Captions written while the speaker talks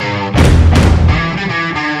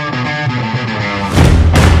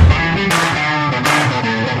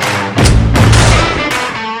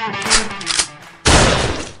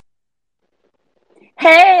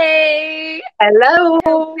Hello.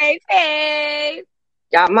 Covfefe.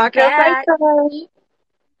 Got my Back Covfefe.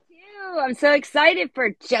 too. I'm so excited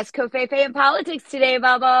for just Covfefe and politics today,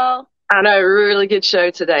 Bubble. I know, really good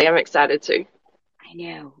show today. I'm excited too. I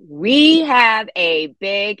know. We have a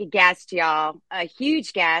big guest, y'all. A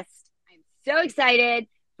huge guest. I'm so excited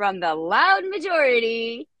from the loud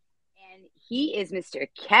majority. And he is Mr.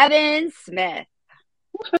 Kevin Smith.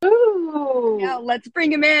 Ooh. Now let's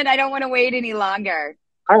bring him in. I don't want to wait any longer.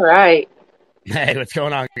 All right. Hey, what's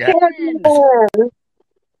going on, guys? Kevin.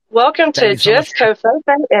 Welcome Thank to you so much. Just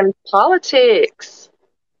Covfefe and Politics.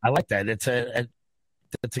 I like that. It's a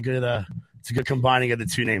good combining of the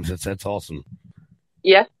two names. That's awesome.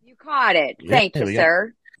 Yeah. You caught it. Yeah, Thank there you, we go.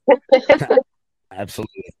 sir.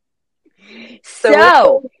 Absolutely.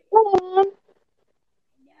 So, what's going on?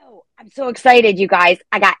 no, I'm so excited, you guys.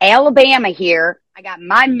 I got Alabama here. I got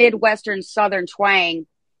my Midwestern Southern twang,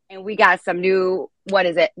 and we got some new, what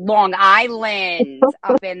is it, Long Island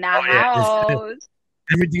up in the house.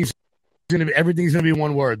 Everything's gonna be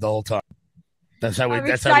one word the whole time. That's how we. I'm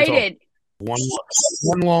That's how we talk. excited. One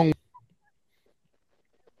long. Love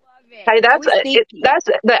it. Hey, I was thinking, that's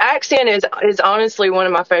the accent is honestly one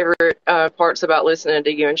of my favorite parts about listening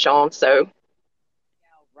to you and Sean. So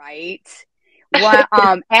right? Well,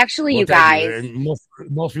 actually, Well, you thank you. guys, And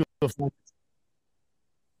most people.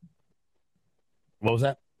 What was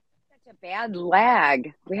that? such a bad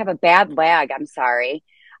lag. We have a bad lag. I'm sorry.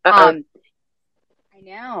 uh-oh. I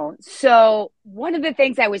know. So one of the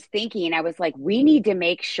things I was thinking, I was like, we need to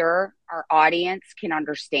make sure our audience can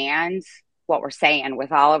understand what we're saying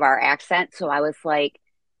with all of our accents. So I was like,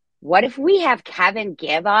 what if we have Kevin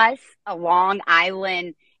give us a Long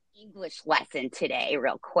Island English lesson today,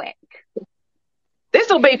 real quick? This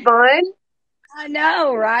will be fun. I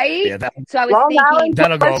know, right? Yeah, So I was Long thinking, Island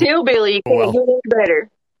that'll go plus Hillbilly. You can't well. get any better.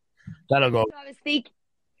 That'll go. so I was thinking,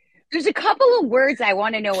 there's a couple of words I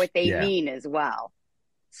want to know what they Yeah. mean as well.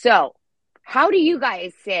 So, how do you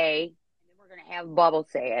guys say? And we're going to have Bubble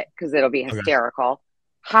say it because it'll be Okay. hysterical.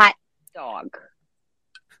 Hot dog.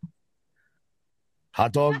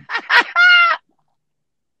 Hot dog.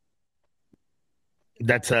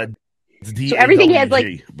 That's So everything has, like-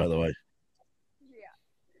 DWG, by the way.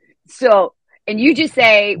 So, and you just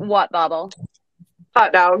say what, Bubble?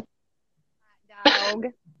 Hot dog. Dog.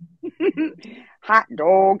 Hot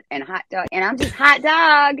dog and hot dog. And I'm just hot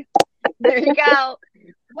dog. There you go.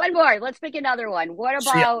 One more. Let's pick another one. What See,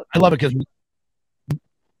 about? I love it because.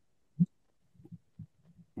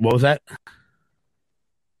 What was that?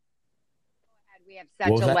 We have What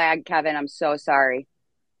such was a that? lag, Kevin. I'm so sorry.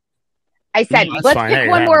 I said, No, that's let's fine. pick Hey, it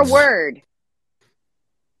one more happens. word.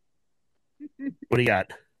 What do you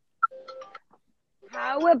got?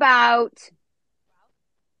 How about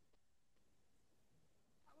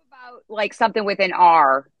like something with an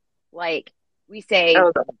R? Like we say,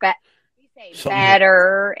 Oh, Something-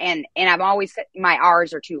 better, and I'm always my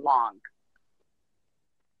R's are too long.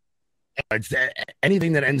 It's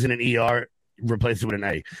anything that ends in an ER, replace it with an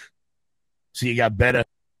A. So you got better.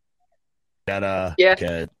 Got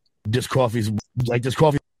yeah. this coffee's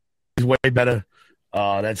is way better.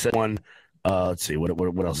 That's the one. Let's see what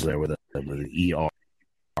else is there with an ER.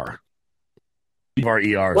 Leave our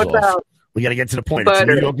ERs What off. about We got to get to the point. It's a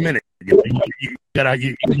butter? New York minute. You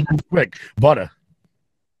gotta quick. Butter.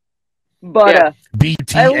 Butter.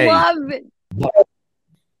 BTA. I love it.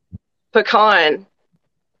 Pecan.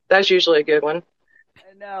 That's usually a good one.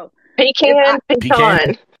 I know. Pecan.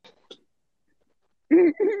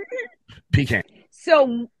 Pecan. So,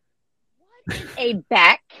 what is a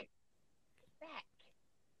Beck?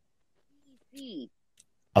 B-E-C.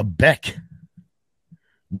 A Beck.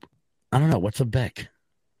 I don't know. What's a Beck?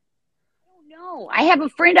 I don't know. I have a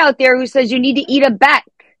friend out there who says you need to eat a Beck.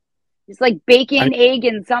 It's like bacon, egg,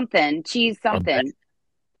 and something, cheese, something.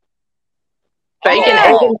 Bacon, Yeah.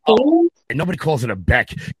 egg, and cheese. And nobody calls it a Beck.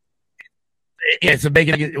 Yeah, it's a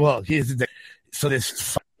bacon. Egg. Well, here's the thing. So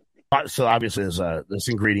so obviously there's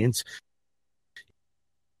ingredients.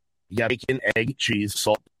 You got bacon, egg, cheese,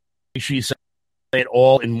 salt. Make sure you say it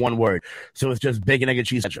all in one word. So it's just bacon, egg, and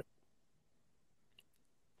cheese.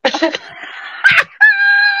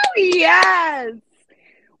 Yes.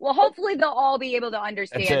 Well, hopefully they'll all be able to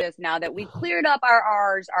understand That's it. us now that we cleared up our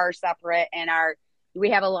R's are separate and we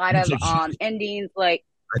have a lot of endings like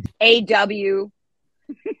AW.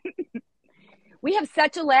 We have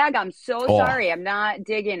such a lag. I'm so sorry. I'm not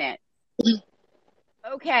digging it.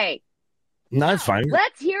 Okay. No, it's fine.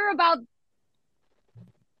 Let's hear about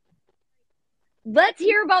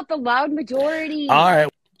the loud majority. All right.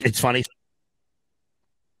 It's funny.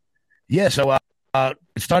 Yeah, so it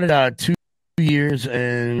started 2 years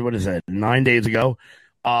and 9 days ago.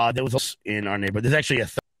 there was also in our neighborhood. There's actually a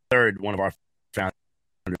third one of our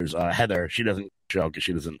founders, Heather. She doesn't show because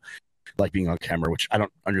she doesn't like being on camera, which I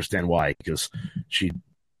don't understand why, because she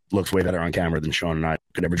looks way better on camera than Sean and I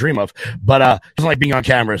could ever dream of. But she doesn't like being on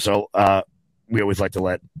camera, so we always like to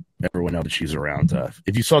let everyone know that she's around.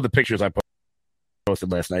 If you saw the pictures I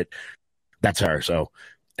posted last night, that's her. So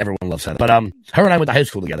everyone loves Heather. But her and I went to high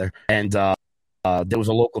school together, and there was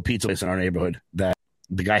a local pizza place in our neighborhood that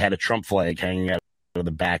the guy had a Trump flag hanging out of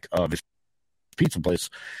the back of his pizza place.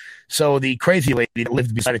 So the crazy lady that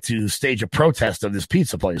lived decided to stage a protest of this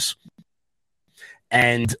pizza place.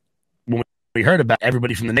 And when we heard about it,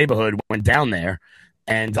 everybody from the neighborhood went down there,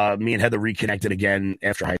 and me and Heather reconnected again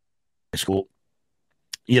after high school.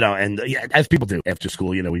 And as people do after school,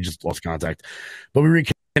 we just lost contact. But we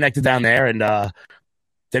reconnected down there, and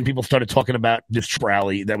then people started talking about this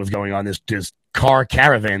rally that was going on, this car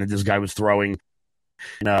caravan that this guy was throwing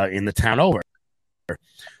in the town over.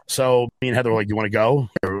 So me and Heather were like, "You want to go?"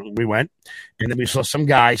 We went, and then we saw some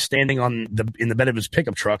guy standing in the bed of his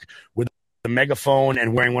pickup truck with the megaphone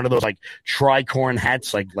and wearing one of those like tricorn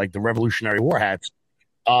hats, like the Revolutionary War hats.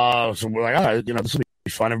 So we're like, "Oh, this will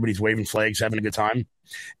be fun." Everybody's waving flags, having a good time.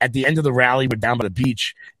 At the end of the rally, we're down by the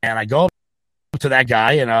beach, and I go up to that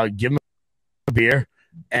guy and I'll give him a beer,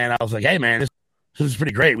 and I was like, "Hey, man, this is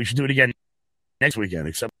pretty great. We should do it again next weekend,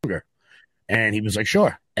 except longer." And he was like,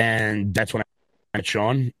 "Sure." And that's when I met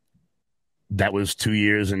Sean. That was 2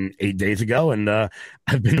 years and 8 days ago, and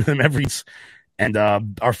I've been with him ever since. And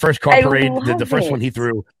our first car parade, the first one he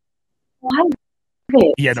threw.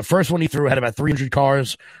 Yeah, the first one he threw had about 300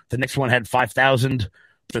 cars. The next one had 5,000.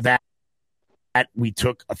 For that, we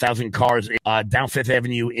took 1,000 cars down Fifth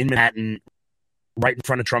Avenue in Manhattan, right in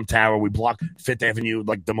front of Trump Tower. We blocked Fifth Avenue,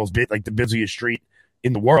 like the busiest street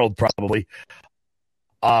in the world, probably.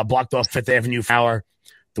 Blocked off Fifth Avenue Tower.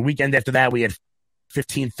 The weekend after that, we had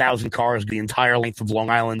 15,000 cars the entire length of Long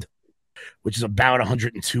Island, which is about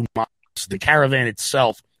 102 miles. The caravan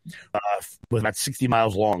itself was about 60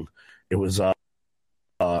 miles long. It was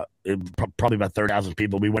probably about 30,000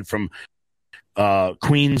 people. We went from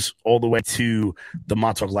Queens all the way to the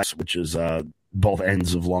Montauk Lights, which is both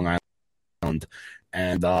ends of Long Island.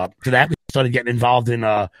 And to that, we started getting involved in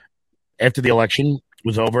after the election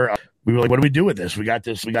was over. We were like, "What do we do with this? We got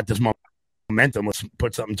this momentum. Let's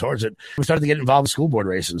put something towards it." We started to get involved in school board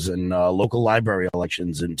races and local library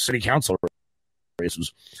elections and city council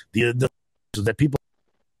races. The that people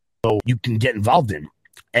you can get involved in.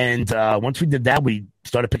 And once we did that, we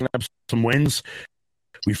started picking up some wins.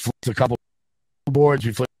 We flipped a couple boards.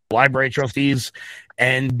 We flipped library trustees,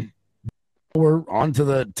 and we're on to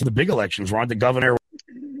the big elections. We're on to governor.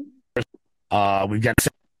 We've got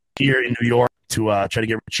here in New York to try to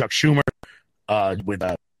get Chuck Schumer with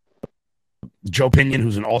Joe Pinion,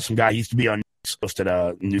 who's an awesome guy. He used to be on hosted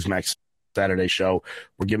a Newsmax Saturday show.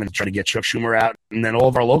 We're giving to try to get Chuck Schumer out, and then all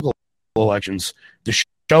of our local elections. The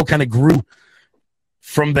show kind of grew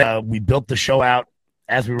from that. We built the show out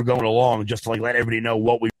as we were going along, just to let everybody know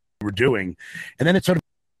what we were doing, and then it sort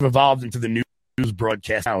of evolved into the news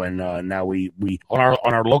broadcast now. And now we on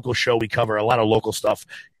our local show we cover a lot of local stuff.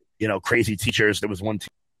 Crazy teachers. There was one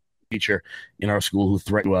teacher in our school who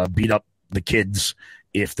threatened to beat up the kids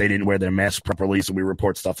if they didn't wear their masks properly. So we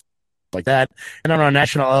report stuff like that. And on our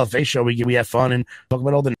national LFA show, we have fun and talk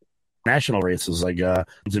about all the national races, like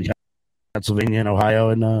in Pennsylvania and Ohio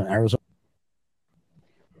and Arizona.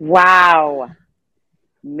 Wow.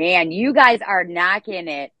 Man, you guys are knocking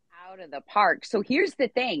it out of the park. So here's the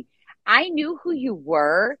thing. I knew who you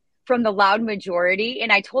were from the Loud Majority,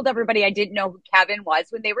 and I told everybody I didn't know who Kevin was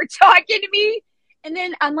when they were talking to me. And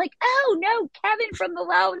then I'm like, "Oh, no, Kevin from the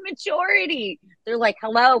Loud Majority." They're like,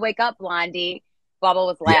 "Hello, wake up, Blondie." Bubble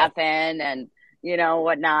was laughing and,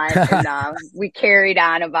 whatnot. And we carried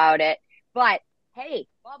on about it. But, hey,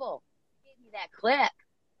 Bubble, give me that clip. Let's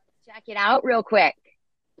check it out real quick.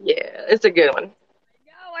 Yeah, it's a good one.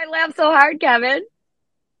 I laughed so hard, Kevin.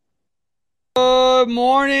 Good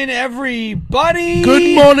morning, everybody.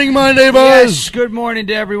 Good morning, my neighbors. Yes, good morning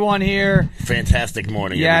to everyone here. Fantastic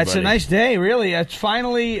morning, yeah, everybody. It's a nice day, really. It's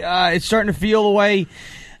finally, it's starting to feel the way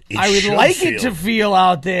I would like it to feel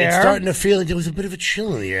out there. It's starting to feel like there was a bit of a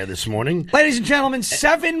chill in the air this morning. Ladies and gentlemen,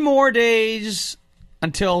 7 more days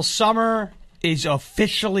until summer is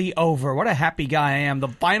officially over. What a happy guy I am. The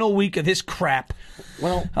final week of this crap.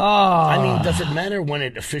 Well, I mean, does it matter when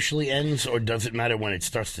it officially ends, or does it matter when it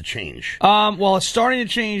starts to change? Well, it's starting to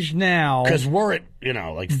change now. Because we're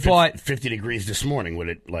at, 50 degrees this morning. Would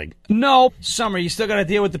it, No, summer. You still got to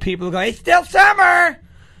deal with the people who go, "It's still summer!"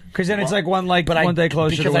 Because then it's one day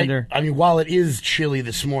closer to winter. I mean, while it is chilly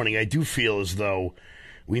this morning, I do feel as though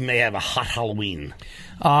we may have a hot Halloween.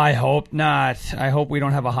 I hope not. I hope we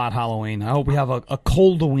don't have a hot Halloween. I hope we have a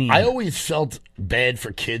cold-Halloween. I always felt bad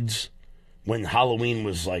for kids when Halloween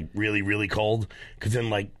was like really, really cold, because then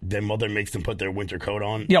like their mother makes them put their winter coat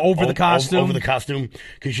on. Yeah, over the costume. Over the costume,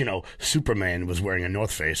 because Superman was wearing a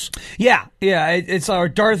North Face. Yeah. It's our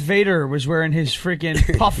Darth Vader was wearing his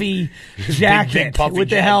freaking puffy jacket big puffy with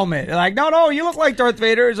the jacket. helmet. Like, no, you look like Darth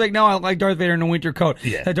Vader. It's like, no, I look like Darth Vader in a winter coat.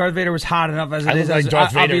 Yeah. That Darth Vader was hot enough as it I is. look like as-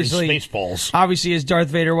 Darth Vader in obviously, Spaceballs. Obviously, as Darth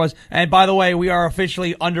Vader was. And by the way, we are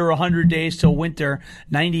officially under 100 days till winter.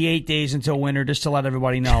 98 days until winter, just to let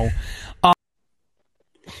everybody know.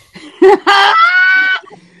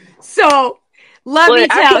 So let me I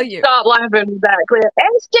tell can't you, stop laughing at that clip.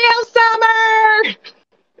 It's still summer.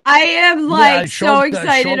 I am like so Sean-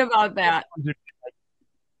 excited Sean- about that.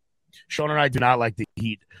 Sean and I do not like the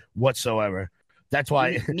heat whatsoever. That's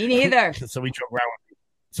why. Me neither. So we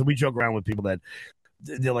joke around with people that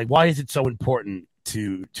they're like, "Why is it so important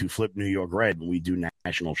to flip New York red when we do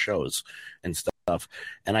national shows and stuff?"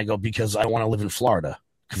 And I go, "Because I want to live in Florida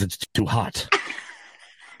because it's too hot."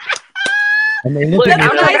 And they look Look, at me I'm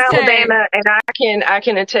What from I say? Alabama, and I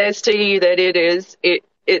can attest to you that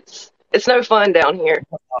it's no fun down here.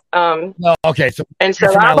 No, okay, so And so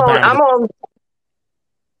you're from Alabama. I'm on.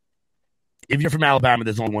 If you're from Alabama,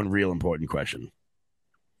 there's only one real important question.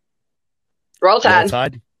 Roll Roll Tide.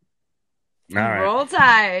 Tide? All right. Roll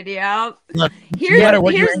Tide, yeah. Look, Here's, no matter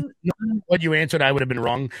what here's you answered, I would have been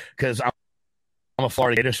wrong because I'm a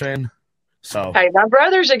Florida Gators fan. So, Hey, my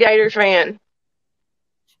brother's a Gator fan,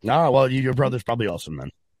 no, well, your brother's probably awesome then.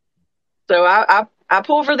 so I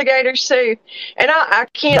pull for the Gators too. And I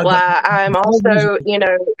can't lie, I'm also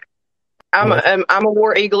I'm a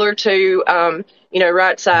War Eagler too.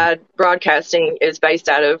 Right Side Broadcasting is based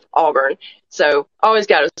out of Auburn, so always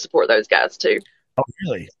got to support those guys too. Oh,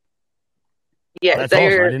 really? Yeah, That's awesome. I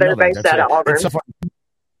they're didn't know that. based out of Auburn. It's so funny.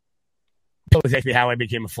 People always ask me how I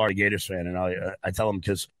became a Florida Gators fan, and I tell them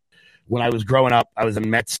because when I was growing up, I was a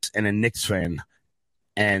Mets and a Knicks fan,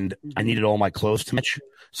 and I needed all my clothes to match,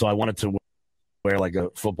 so I wanted to wear like a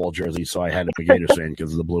football jersey, so I had to be a Gators fan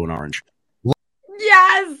because of the blue and orange.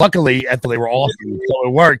 yes. Luckily, they were awesome, so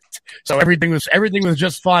it worked. So everything was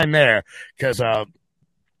just fine there because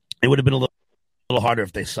it would have been a little harder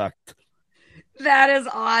if they sucked. That is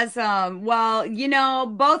awesome. Well,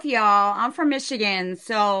 both y'all, I'm from Michigan,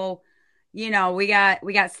 so we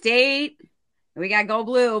got state, we got Go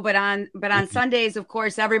Blue, but on Sundays, of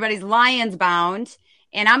course, everybody's Lions bound,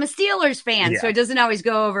 and I'm a Steelers fan, so it doesn't always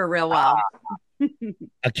go over real well.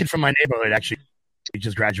 A kid from my neighborhood actually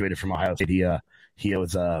just graduated from Ohio State. He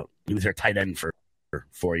was their tight end for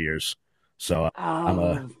 4 years. So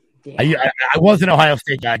I was an Ohio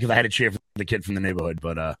State guy because I had to cheer for the kid from the neighborhood,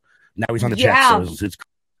 but now he's on the Jets, so his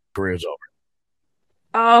career's over.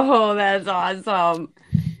 Oh, that's awesome.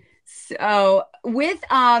 So with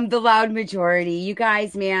the Loud Majority, you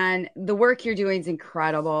guys, man, the work you're doing is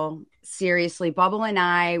incredible. Seriously, Bubble and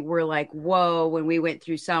I were like, whoa, when we went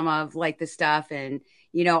through some of like the stuff, and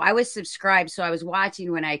I was subscribed, so I was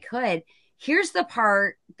watching when I could. Here's the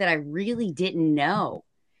part that I really didn't know.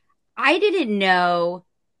 I didn't know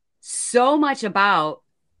so much about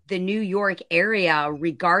the New York area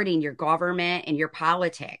regarding your government and your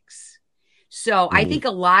politics. So I think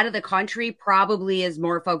a lot of the country probably is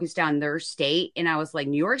more focused on their state. And I was like,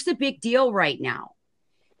 New York's a big deal right now.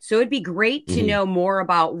 So it'd be great to know more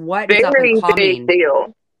about what is up and coming. Big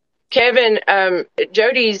deal. Kevin,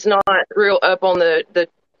 Jody's not real up on the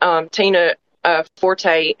Tina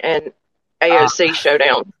Forte and AOC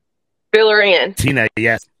showdown. Fill her in. Tina,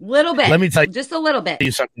 yes. Little bit. Let me tell you, just a little bit.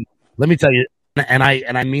 Something. Let me tell you, and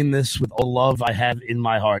I mean this with all love I have in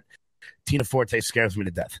my heart. Tina Forte scares me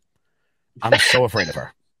to death. I'm so afraid of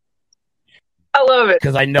her. I love it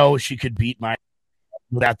because I know she could beat my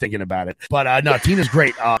without thinking about it. But no, Tina's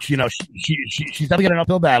great. She's definitely got an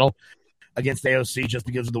uphill battle against AOC just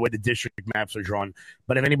because of the way the district maps are drawn.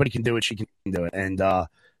 But if anybody can do it, she can do it. And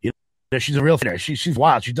she's a real fighter. She's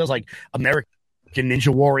wild. She does like American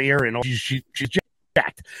Ninja Warrior and all. She's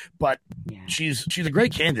jacked, but she's a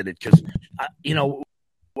great candidate because we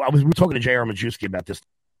were talking to J.R. Majewski about this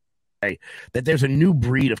today, that there's a new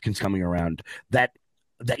breed of coming around that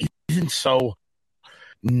isn't so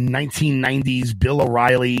 1990s Bill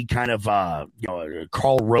O'Reilly kind of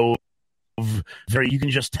Karl Rove. You can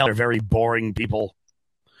just tell they're very boring people.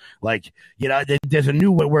 Like there's a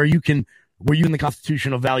new way where you can the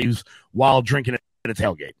constitutional values while drinking at a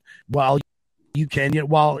tailgate. While you can,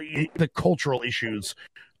 while the cultural issues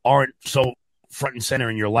aren't so front and center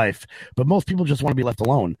in your life, but most people just want to be left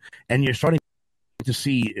alone. And you're starting to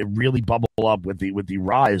see it really bubble up with the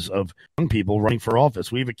rise of young people running for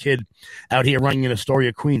office. We have a kid out here running in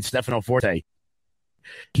Astoria, Queens, Stefano Forte.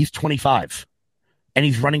 He's 25, and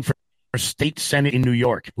he's running for state senate in New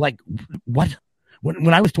York. Like, what?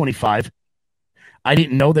 When I was 25, I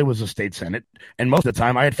didn't know there was a state senate, and most of the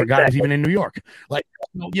time I had forgotten it was even in New York. Like,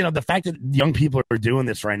 the fact that young people are doing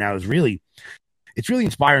this right now is really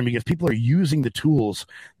inspiring, because people are using the tools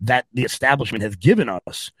that the establishment has given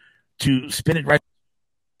us to spin it right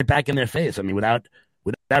back in their face. I mean, without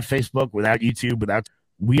Facebook, without YouTube,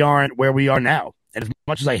 we aren't where we are now. And as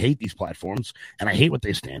much as I hate these platforms, and I hate what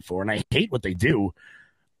they stand for, and I hate what they do,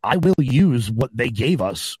 I will use what they gave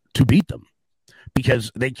us to beat them,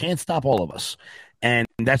 because they can't stop all of us. And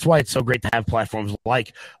that's why it's so great to have platforms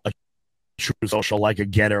like a True Social, like a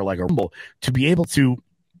Getter, like a Rumble, to be able to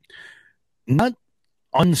not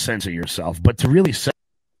uncensor yourself, but to really say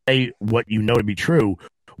what you know to be true,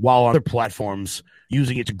 while other platforms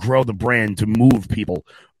using it to grow the brand, to move people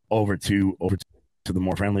over to the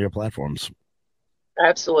more friendlier platforms.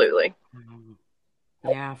 Absolutely.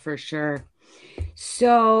 Yeah, for sure.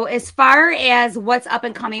 So as far as what's up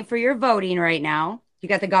and coming for your voting right now, you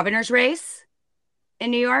got the governor's race in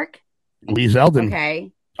New York. Lee Zeldin.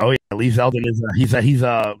 Okay. Oh yeah, Lee Zeldin is he's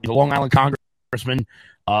a Long Island congressman.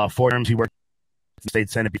 4 terms he worked in the state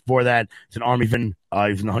senate. Before that, he's an Army veteran. He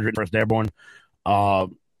was in the 101st Airborne,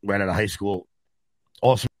 right out of high school.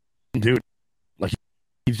 Awesome dude. Like,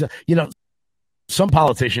 he's some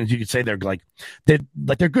politicians, you could say they're good.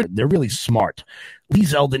 They're really smart. Lee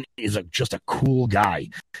Zeldin is just a cool guy.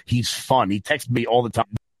 He's fun. He texts me all the time,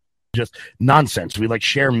 just nonsense. We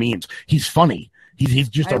share memes. He's funny. He's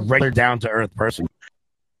just a regular down to earth person.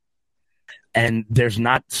 And there's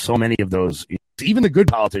not so many of those, even the good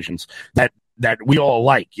politicians that we all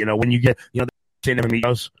like. When you get, they say never meet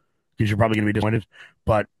us, because you're probably going to be disappointed.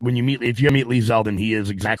 But if you meet Lee Zeldin, he is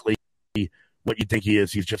exactly what you think he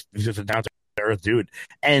is. He's just a down to earth dude.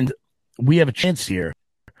 And we have a chance here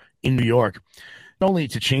in New York, not only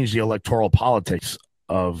to change the electoral politics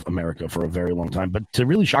of America for a very long time, but to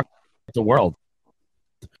really shock the world.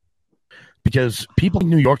 Because people in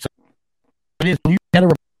New York, you had a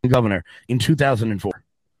Republican governor in 2004.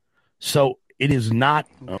 So it is not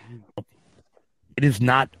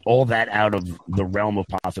all that out of the realm of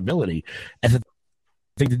possibility as a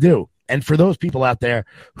thing to do. And for those people out there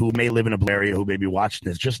who may live in a blue area, who may be watching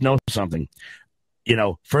this, just know something.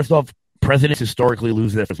 First off, presidents historically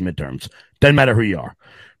lose their first midterms. Doesn't matter who you are.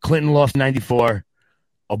 Clinton lost in 94.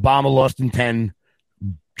 Obama lost in 10.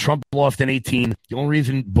 Trump lost in 18. The only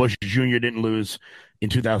reason Bush Jr. didn't lose in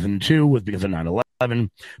 2002 was because of 9/11.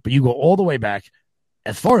 But you go all the way back,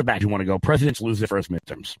 as far back as you want to go, presidents lose their first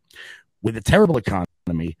midterms. With a terrible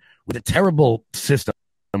economy, with a terrible system,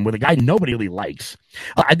 with a guy nobody really likes.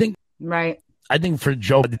 I think for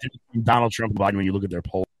Joe, Donald Trump and Biden, when you look at their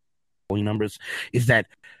polling numbers, is that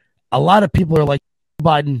a lot of people are like,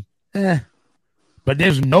 Biden, but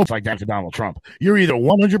there's no like that for Donald Trump. You're either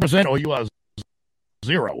 100% or you are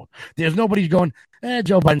 0. There's nobody going,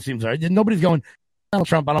 Joe Biden seems all right. Nobody's going, Donald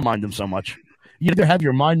Trump, I don't mind him so much. You either have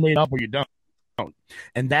your mind made up or you don't.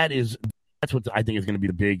 And that's what I think is going to be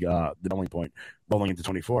the big the only point rolling into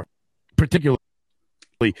 24, particularly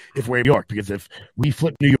if we're in New York, because if we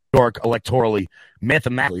flip New York electorally,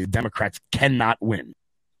 mathematically, the Democrats cannot win.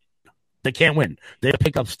 They can't win. They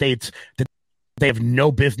pick up states that they have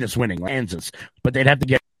no business winning, like Kansas, but they'd have to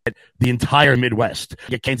get the entire Midwest,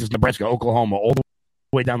 get Kansas, Nebraska, Oklahoma, all the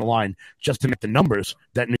way down the line, just to make the numbers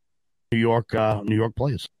that New York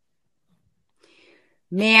plays.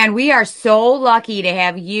 Man, we are so lucky to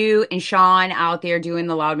have you and Sean out there doing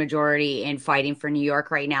the loud majority and fighting for New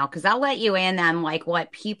York right now. Because I'll let you in on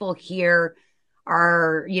what people here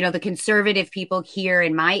are, the conservative people here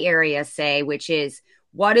in my area say, which is,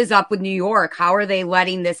 what is up with New York? How are they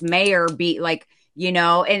letting this mayor be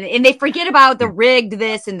and they forget about the rigged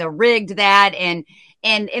this and the rigged that. And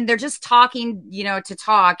they're just talking, to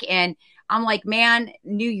talk. And I'm like, man,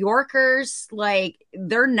 New Yorkers,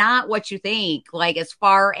 they're not what you think, as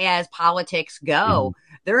far as politics go.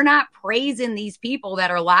 Mm-hmm. They're not praising these people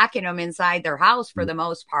that are locking them inside their house for the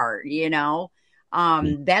most part,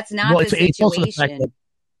 That's not the situation.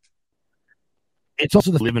 It's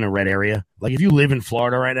also the live in a red area. Like, if you live in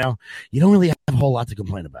Florida right now, you don't really have a whole lot to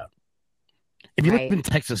complain about. If you live in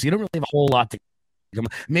Texas, you don't really have a whole lot to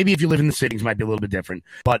complain. Maybe if you live in the cities, it might be a little bit different.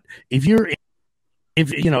 But if you're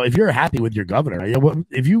happy with your governor,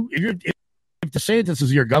 if DeSantis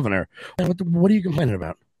is your governor, what are you complaining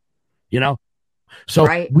about? So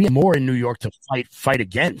we have more in New York to fight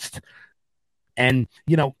against. And,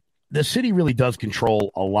 the city really does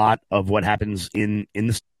control a lot of what happens in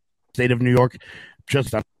the state of New York.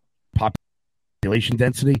 just on population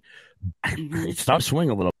density, it starts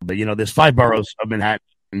swinging a little bit. There's 5 boroughs of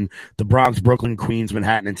Manhattan: the Bronx, Brooklyn, Queens,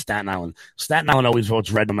 Manhattan, and Staten Island. Staten Island always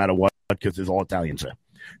votes red no matter what because there's all Italians there.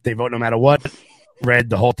 They vote no matter what, red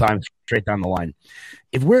the whole time, straight down the line.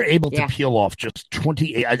 If we're able to peel off just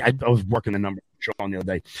 28, I was working the number on the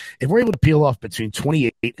other day. If we're able to peel off between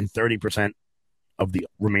 28 and 30% of the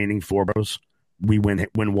remaining 4 boroughs, we win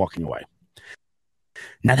walking away.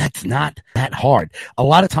 Now, that's not that hard. A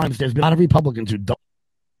lot of times, there's been a lot of Republicans who don't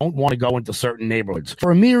want to go into certain neighborhoods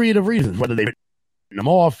for a myriad of reasons, whether they've written them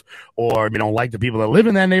off or they don't like the people that live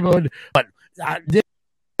in that neighborhood. But I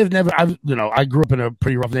grew up in a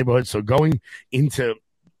pretty rough neighborhood, so going into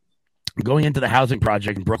the housing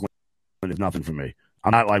project in Brooklyn is nothing for me.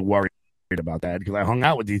 I'm not like worried about that because I hung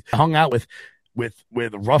out with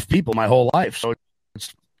rough people my whole life. So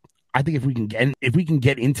I think if we can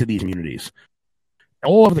get into these communities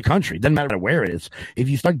all over the country, doesn't matter where it is, if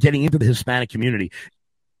you start getting into the Hispanic community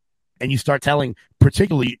and you start telling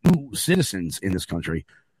particularly new citizens in this country,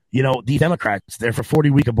 these Democrats, they're for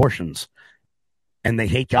 40-week abortions and they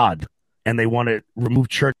hate God and they want to remove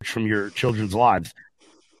church from your children's lives.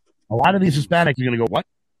 A lot of these Hispanics are going to go, what?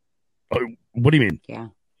 What do you mean? Yeah.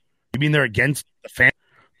 You mean they're against the family?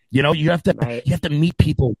 You have to meet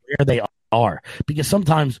people where they are, because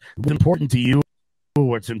sometimes what's important to you or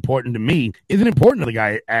what's important to me isn't important to the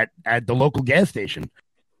guy at the local gas station,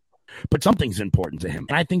 but something's important to him.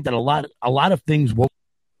 And I think that a lot of things woke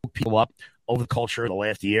people up over the culture the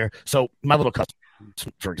last year. So my little cousin,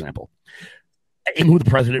 for example, and who the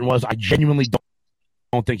president was, I genuinely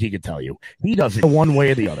don't think he could tell you. He does it one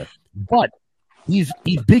way or the other, but he's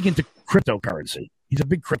big into cryptocurrency. He's a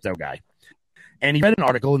big crypto guy. And he read an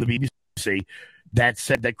article in the BBC that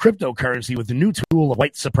said that cryptocurrency was the new tool of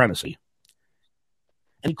white supremacy.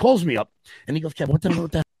 And he calls me up and he goes, Kevin, what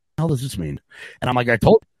the hell does this mean? And I'm like, I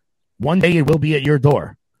told you, one day it will be at your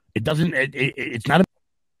door. It's not a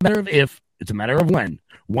matter of if, it's a matter of when.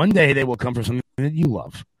 One day they will come for something that you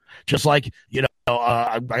love. Just like,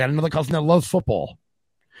 I got another cousin that loves football.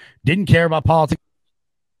 Didn't care about politics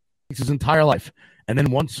his entire life. And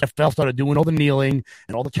then once NFL started doing all the kneeling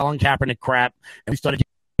and all the Colin Kaepernick crap, and we started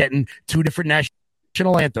getting 2 different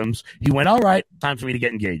national anthems, he went, all right, time for me to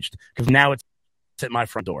get engaged. Because now it's at my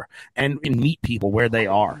front door. And meet people where they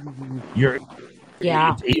are. You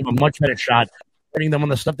have a much better shot putting them on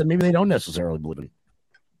the stuff that maybe they don't necessarily believe in.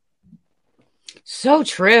 So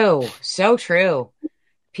true. So true.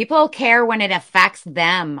 People care when it affects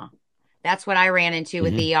them. That's what I ran into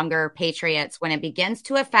with the younger patriots. When it begins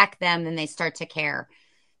to affect them, then they start to care.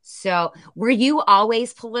 So were you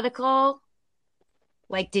always political?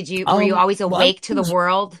 Like, were you always awake to the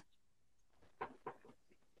world?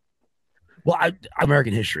 Well,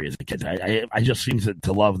 American history as a kid. I just seem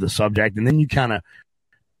to love the subject. And then you kind of,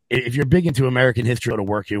 if you're big into American history, to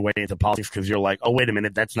work your way into politics because you're like, oh, wait a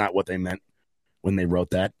minute, that's not what they meant when they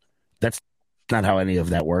wrote that. That's not how any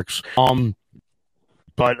of that works.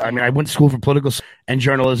 But I mean, I went to school for political and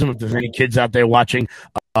journalism. If there's any kids out there watching,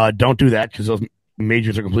 don't do that because those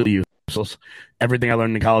majors are completely useless. Everything I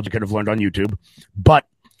learned in college, I could have learned on YouTube. But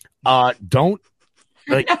don't.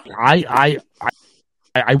 Like, I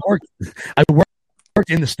worked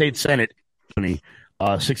in the state senate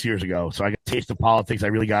 6 years ago, so I got a taste of politics. I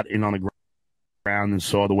really got in on the ground and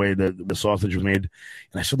saw the way the sausage was made,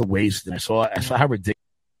 and I saw the waste, and I saw how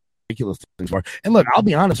ridiculous things were. And look, I'll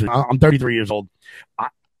be honest with you, I'm 33 years old.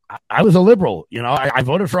 I was a liberal. I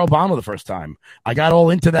voted for Obama the first time. I got all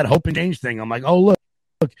into that hope and change thing. I'm like, oh, look,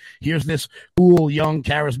 here's this cool, young,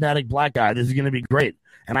 charismatic black guy. This is going to be great.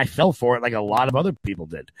 And I fell for it like a lot of other people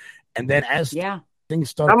did. And then as things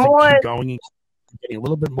started to keep going, getting a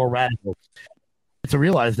little bit more radical, to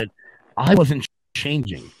realize that I wasn't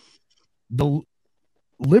changing. The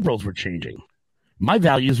liberals were changing. My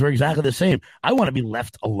values were exactly the same. I want to be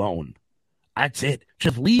left alone. That's it.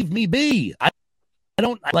 Just leave me be. I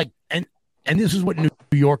don't like, and this is what New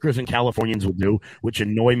Yorkers and Californians will do, which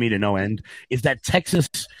annoy me to no end, is that Texas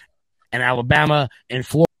and Alabama and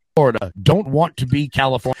Florida don't want to be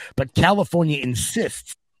California, but California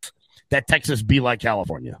insists that Texas be like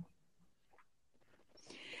California.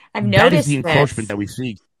 I've noticed that is the encroachment that we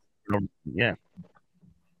see. Yeah.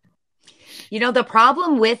 The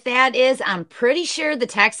problem with that is I'm pretty sure the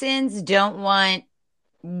Texans don't want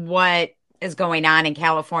what is going on in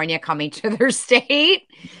California coming to their state.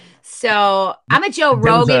 So I'm a Joe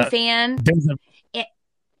Rogan fan.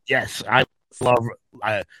 Yes, I love.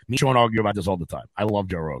 Me and Sean argue about this all the time. I love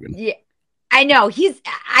Joe Rogan. Yeah, I know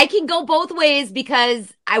I can go both ways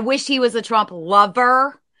because I wish he was a Trump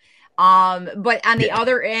lover. But on the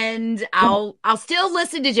other end, I'll still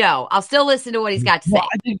listen to Joe. I'll still listen to what he's got to say.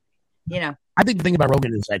 I think the thing about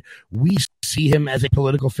Rogan is that we see him as a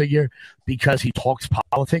political figure because he talks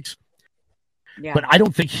politics. Yeah. But I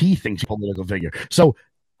don't think he thinks he's a political figure. So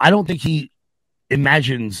I don't think he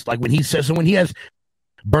imagines, like when he has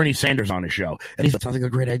Bernie Sanders on his show, and he said, sounds like a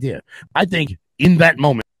great idea. I think in that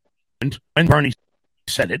moment, when Bernie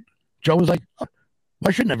said it, Joe was like, oh,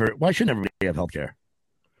 why shouldn't everybody have healthcare?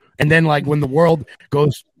 And then, like, when the world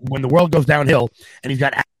goes downhill, and he's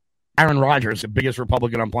got Aaron Rodgers, the biggest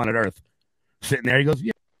Republican on planet Earth, sitting there, he goes,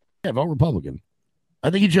 "Yeah, vote Republican."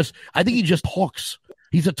 I think he just talks.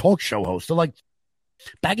 He's a talk show host. So, like,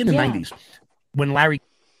 back in the '90s, when Larry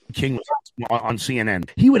King was on CNN,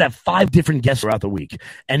 he would have 5 different guests throughout the week,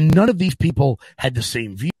 and none of these people had the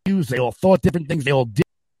same views. They all thought different things. They all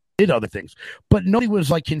did other things, but nobody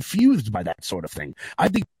was like confused by that sort of thing. I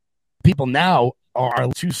think people now are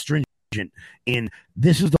too stringent in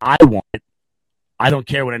this is the I want it. I don't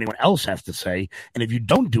care what anyone else has to say, and if you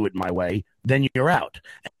don't do it my way, then you're out.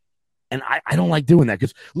 And I don't like doing that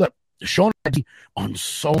because look, Sean and I be on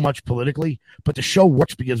so much politically, but the show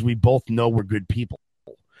works because we both know we're good people.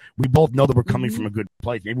 We both know that we're coming from a good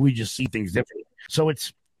place. Maybe we just see things differently. So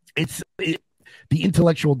it's the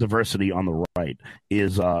intellectual diversity on the right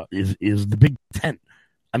is the big tent.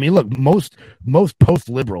 I mean, look, most post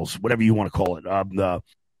liberals, whatever you want to call it, the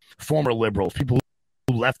former liberals, people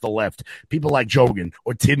who left the left, people like Joe Rogan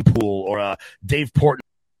or Tim Pool or Dave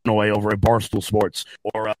Portnoy over at Barstool Sports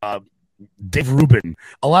or Dave Rubin.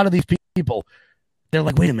 A lot of these people, they're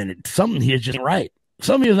like, wait a minute, something here is just right.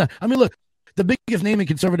 Something is not. I mean, look, the biggest name in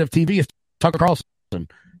conservative TV is Tucker Carlson.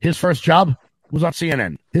 His first job was on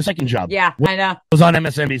CNN. His second job, I know, was on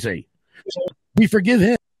MSNBC. We forgive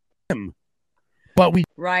him, but we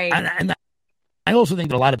right. And I also think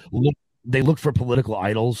that a lot of they look for political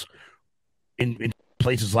idols in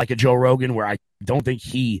places like a Joe Rogan, where I don't think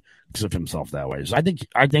he thinks of himself that way. So I think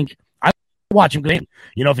I watch him.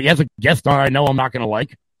 You know, if he has a guest on, I know I'm not going to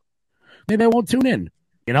like. Maybe I won't tune in.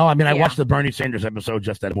 You know, I mean, I watched the Bernie Sanders episode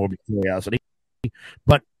just out of morbid curiosity.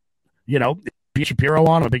 But, you know, if he has Shapiro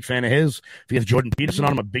on, I'm a big fan of his. If he has Jordan Peterson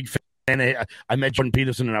on, I'm a big fan of. I met Jordan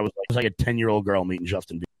Peterson, and I was like a 10-year-old girl meeting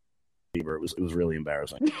Justin Bieber. It was really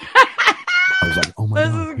embarrassing. I was like, oh my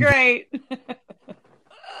God. This is great.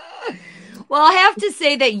 Well, I have to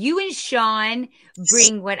say that you and Sean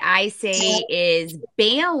bring what I say is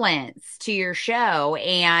balance to your show.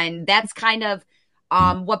 And that's kind of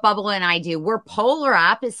what Bubble and I do. We're polar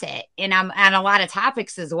opposite and I'm on a lot of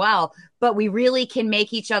topics as well, but we really can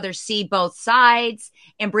make each other see both sides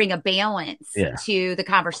and bring a balance to the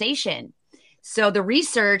conversation. So the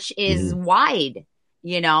research is wide.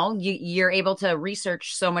 You know, you're able to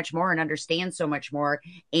research so much more and understand so much more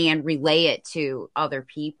and relay it to other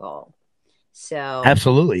people. So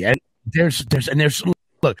absolutely. And there's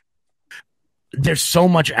look, there's so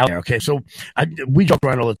much out there. Okay. So we joke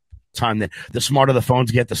around all the time that the smarter the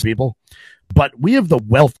phones get, the people, but we have the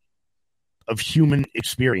wealth of human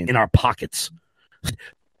experience in our pockets.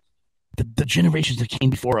 The generations that came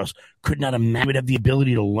before us could not imagine we'd have the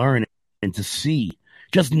ability to learn and to see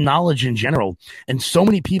just knowledge in general. And so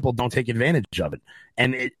many people don't take advantage of it.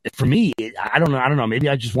 And for me, I don't know. Maybe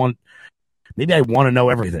I want to know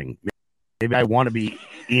everything. Maybe I want to be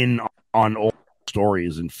in on all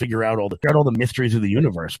stories and figure out all the mysteries of the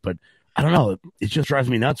universe. But I don't know. It just drives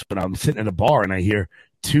me nuts when I'm sitting at a bar and I hear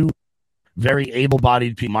 2 very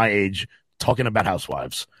able-bodied people my age talking about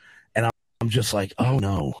housewives. And I'm just like, oh,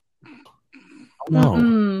 no. Oh, no.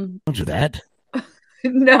 Don't do that.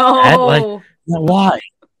 No. Why?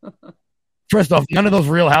 First off, none of those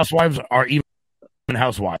real housewives are even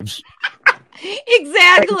housewives.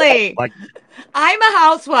 Exactly. Like, I'm a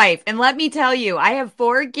housewife, and let me tell you, I have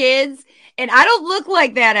 4 kids, and I don't look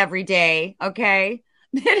like that every day, okay?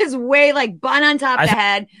 That is way like bun on top of the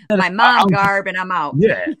head, my mom garb, and I'm out.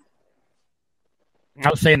 Yeah. I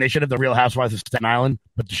was saying they should have the Real Housewives of Staten Island,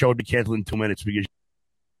 but the show would be canceled in 2 minutes because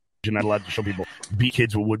you're not allowed to show people beat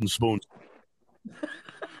kids with wooden spoons.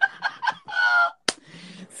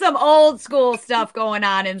 Some old school stuff going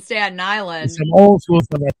on in Staten Island. Some old school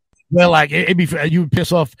stuff. Well, like it'd be you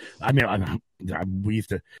piss off. I mean, we used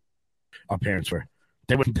to. Our parents were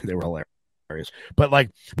they were hilarious, but like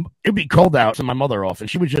it'd be cold out, and my mother off, and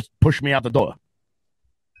she would just push me out the door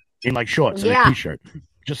in like shorts and a t-shirt.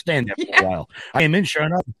 Just stand there for a while. I came in, sure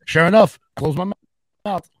enough, close my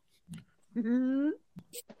mouth. Mm-hmm.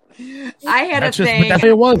 I had a thing. That's what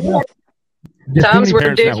it was. Yeah. Times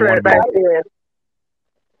were different back then.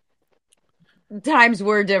 Times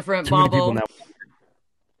were different, Bubble.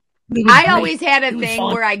 I always had a thing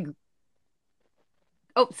where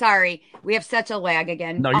Oh, sorry. We have such a lag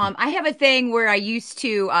again. No, I have a thing where I used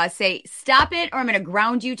to say, "Stop it, or I'm going to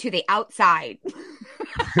ground you to the outside."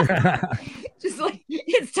 Just like,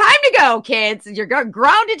 it's time to go, kids. You're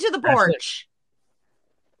grounded to the porch.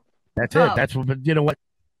 That's it. That's what. But you know what?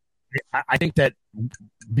 I think that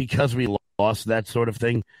because we lost that sort of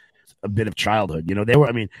thing, a bit of childhood. You know, they were.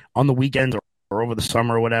 I mean, on the weekends or over the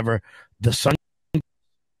summer or whatever, the sun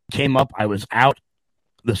came up, I was out.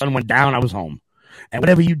 The sun went down, I was home. And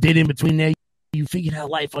whatever you did in between there, you figured out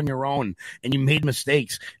life on your own, and you made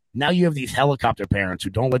mistakes. Now you have these helicopter parents who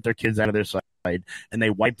don't let their kids out of their sight, and they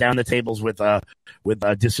wipe down the tables with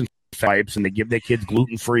disinfectant wipes, and they give their kids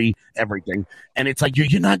gluten-free everything. And it's like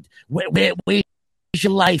you're not. Where's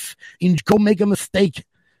your life? Go make a mistake.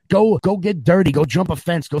 Go get dirty. Go jump a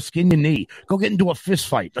fence. Go skin your knee. Go get into a fist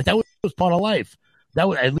fight. Like that was part of life. That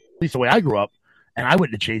was at least the way I grew up, and I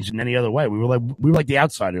wouldn't have changed it in any other way. We were like the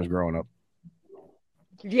outsiders growing up.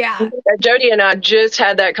 Yeah. Jody and I just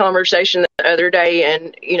had that conversation the other day,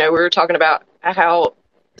 and, we were talking about how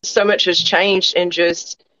so much has changed in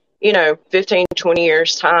just, 15, 20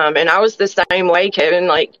 years time. And I was the same way, Kevin.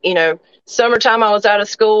 Like, summertime I was out of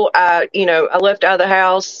school. I left out of the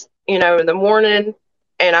house, in the morning,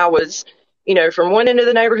 and I was, from one end of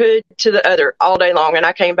the neighborhood to the other all day long. And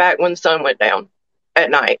I came back when the sun went down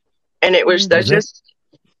at night. And it was just,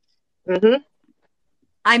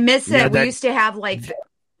 I miss it. Yeah, we used to have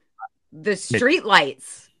the street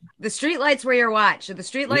lights. The street lights were your watch. If the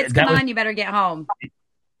street lights come on, you better get home.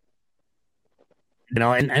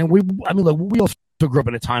 And we also grew up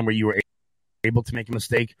in a time where you were able to make a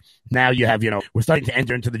mistake. Now you have, we're starting to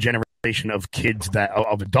enter into the generation of kids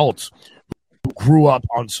of adults who grew up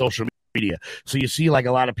on social media. So you see a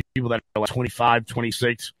lot of people that are 25,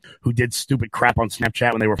 26 who did stupid crap on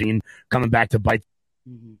Snapchat when they were 15, coming back to bite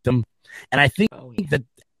them. And I think that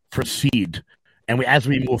proceed. And as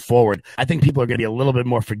we move forward, I think people are going to be a little bit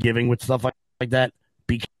more forgiving with stuff like that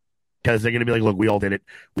because they're going to be like, look, we all did it.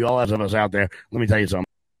 We all have some of us out there. Let me tell you something.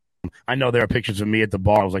 I know there are pictures of me at the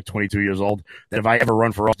bar. I was 22 years old. That if I ever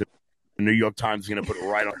run for office, the New York Times is going to put it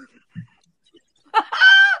right on.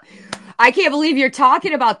 I can't believe you're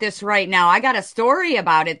talking about this right now. I got a story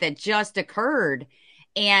about it that just occurred.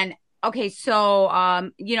 And okay, so,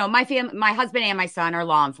 my husband and my son are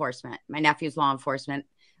law enforcement. My nephew's law enforcement.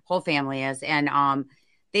 Whole family is. And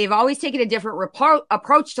they've always taken a different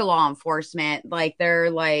approach to law enforcement.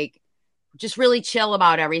 They're just really chill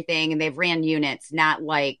about everything. And they've ran units, not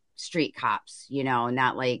like street cops,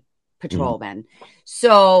 not like patrolmen.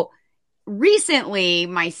 So recently,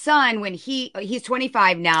 my son, when he's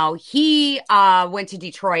 25 now, he went to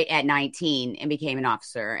Detroit at 19 and became an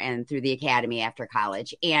officer and through the academy after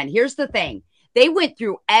college. And here's the thing. They went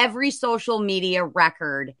through every social media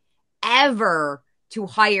record ever to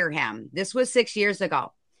hire him. This was 6 years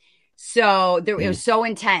ago. So it was so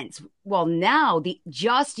intense. Well, now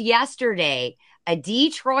just yesterday, a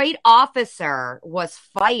Detroit officer was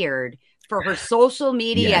fired for her social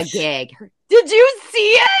media gig. Did you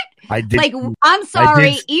see it? I did. I'm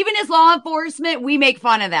sorry. Even as law enforcement, we make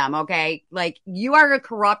fun of them. Okay. You are a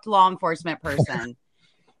corrupt law enforcement person.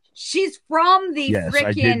 She's from the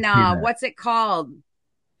freaking, what's it called?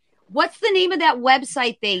 What's the name of that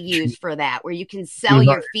website they use for that, where you can sell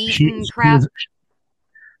your feet and crap?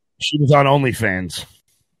 She was on OnlyFans.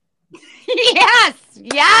 Yes.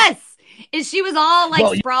 And she was all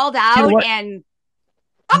sprawled out, and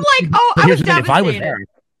I'm I was devastated. If I was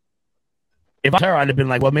her, I'd have been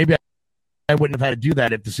like, well, maybe I wouldn't have had to do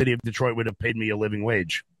that if the city of Detroit would have paid me a living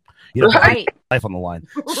wage. Right. Life on the line.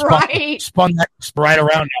 Right. Spun that right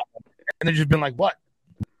around, and they've just been like, what?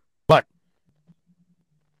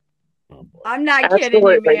 I'm not kidding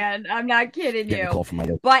you, man. I'm not kidding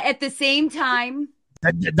you. But at the same time,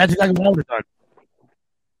 that's exactly what I would have done.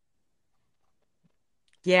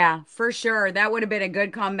 Yeah, for sure. That would have been a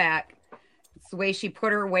good comeback. It's the way she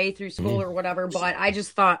put her way through school or whatever. But I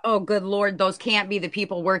just thought, oh, good Lord, those can't be the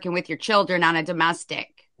people working with your children on a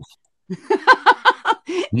domestic.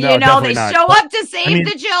 No, they not. Show up to save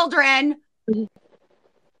the children.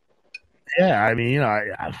 Yeah,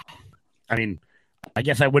 I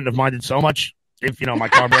guess I wouldn't have minded so much if, my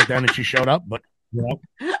car broke down and she showed up, but,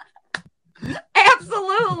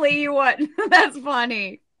 Absolutely, you would. That's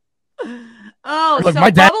funny. Oh, look, so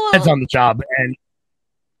my dad's on the job, and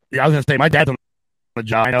I was going to say, my dad's on the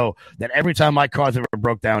job. I know that every time my car's ever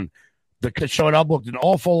broke down, the kid showed up looked an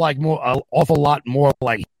awful lot more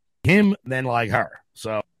like him than like her.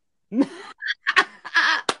 So.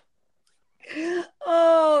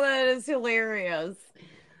 Oh, that is hilarious.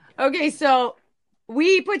 Okay, so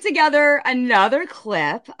we put together another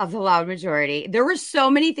clip of the Loud Majority. There were so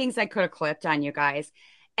many things I could have clipped on you guys.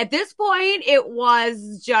 At this point, it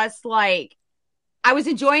was just like I was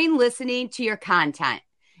enjoying listening to your content.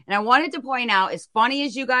 And I wanted to point out, as funny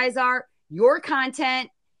as you guys are, your content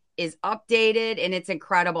is updated and it's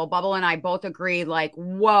incredible. Bubble and I both agree, like,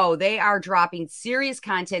 whoa, they are dropping serious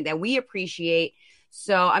content that we appreciate.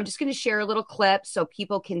 So I'm just going to share a little clip so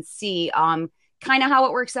people can see kind of how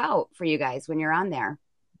it works out for you guys when you're on there.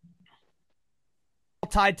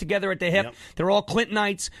 Tied together at the hip. Yep. They're all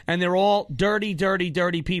Clintonites, and they're all dirty, dirty,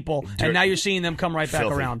 dirty people. And now you're seeing them come right back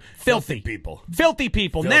around. Filthy people. Filthy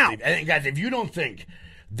people. Filthy. Now, and guys, if you don't think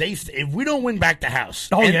if we don't win back the House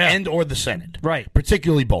and or the Senate, right,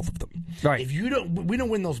 particularly both of them, right, if we don't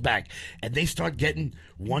win those back, and they start getting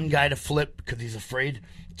one guy to flip because he's afraid,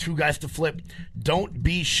 two guys to flip, don't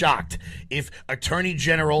be shocked if Attorney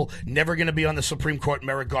General, never going to be on the Supreme Court,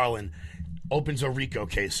 Merrick Garland, opens a RICO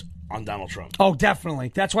case on Donald Trump. Oh,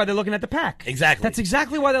 definitely. That's why they're looking at the PAC. Exactly. That's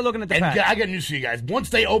exactly why they're looking at the PAC. And I got news for you guys. Once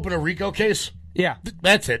they open a RICO case, yeah,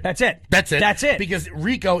 that's it. That's it. That's it. That's it. Because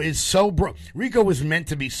RICO is so broad. RICO was meant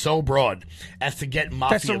to be so broad as to get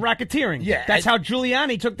mafia. That's the racketeering. Yeah. That's how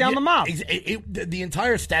Giuliani took down the mob. The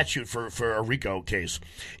entire statute for a RICO case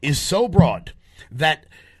is so broad that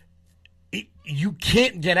you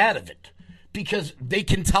can't get out of it. Because they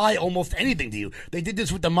can tie almost anything to you. They did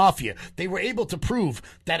this with the mafia. They were able to prove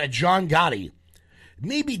that a John Gotti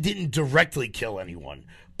maybe didn't directly kill anyone,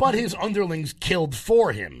 but his underlings killed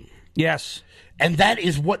for him. Yes. And that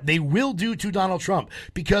is what they will do to Donald Trump.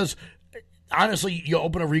 Because, honestly, you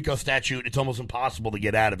open a RICO statute, it's almost impossible to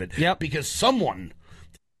get out of it. Yep. Because someone...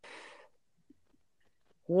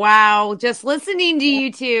 Wow, just listening to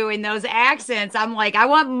you two in those accents, I'm like, I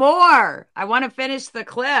want more. I want to finish the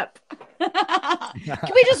clip.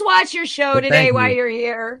 Can we just watch your show today while you're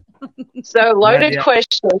here? So, loaded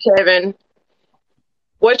question, Kevin.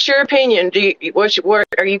 What's your opinion? What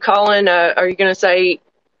are you calling? Are you going to say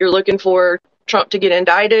you're looking for Trump to get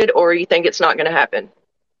indicted, or you think it's not going to happen?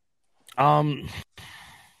 I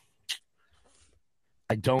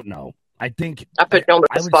don't know. I think I put you on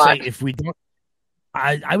the spot. Say if we don't.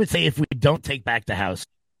 I would say if we don't take back the House,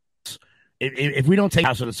 if we don't take the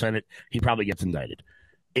House or the Senate, he probably gets indicted.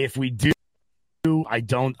 If we do, I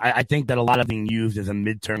think that a lot of being used as a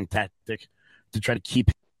midterm tactic to try to keep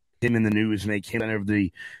him in the news, make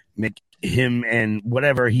him and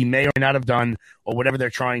whatever he may or may not have done, or whatever they're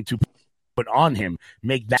trying to put on him,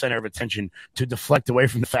 make that center of attention to deflect away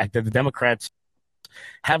from the fact that the Democrats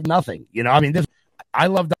have nothing. You know, I mean, I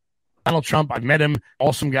love Donald Trump. I've met him,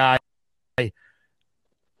 awesome guy.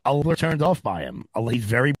 A little turned off by him. He's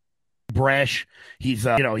very brash. He's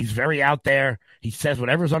he's very out there. He says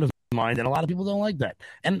whatever's on his mind, and a lot of people don't like that.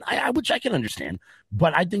 And which I can understand.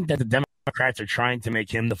 But I think that the Democrats are trying to make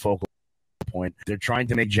him the focal point. They're trying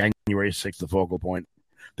to make January 6th the focal point.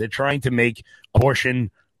 They're trying to make abortion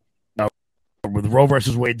with Roe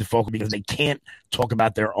versus Wade the focal, because they can't talk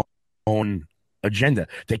about their own agenda.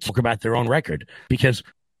 They talk about their own record, because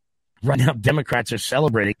right now Democrats are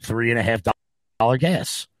celebrating $3.50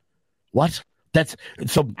 gas. What? That's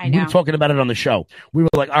so. We were talking about it on the show. We were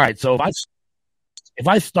like, all right, so if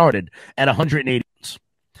I started at 180 pounds,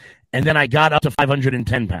 and then I got up to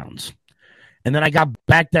 510 pounds, and then I got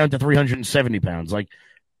back down to 370 pounds, like,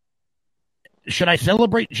 should I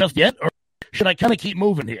celebrate just yet, or should I kind of keep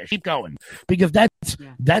moving here, keep going? Because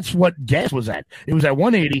that's what gas was at. It was at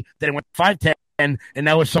 180, then it went 510, and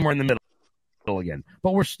now we're somewhere in the middle again.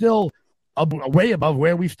 But we're still way above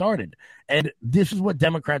where we started. And this is what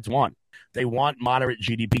Democrats want. They want moderate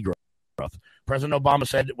GDP growth. President Obama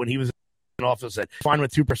said when he was in office that fine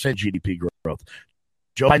with 2% GDP growth.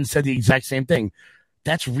 Joe Biden said the exact same thing.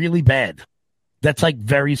 That's really bad. That's like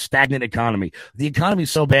very stagnant economy. The economy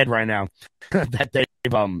is so bad right now that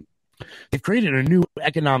they've created a new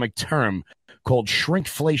economic term called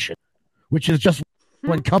shrinkflation, which is just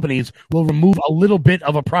when companies will remove a little bit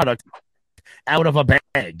of a product out of a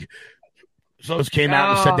bag. So this came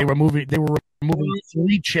out and said they were removing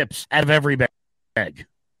 3 chips out of every bag.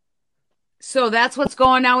 So that's what's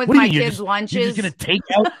going on with my kids' lunches. You're just going to take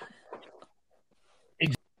out.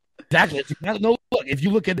 Exactly. No, look. If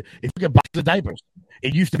you look at boxes of diapers,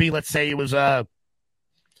 it used to be, let's say, it was a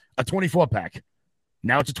 24-pack.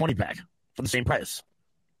 Now it's a 20-pack for the same price.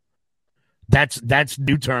 That's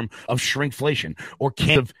new term of shrinkflation. Or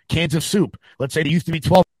cans of soup. Let's say they used to be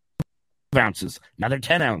 12 ounces. Now they're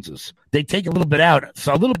 10 ounces. They take a little bit out.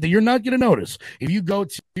 So a little bit you're not going to notice. If you go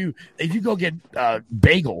get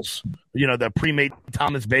bagels, the pre-made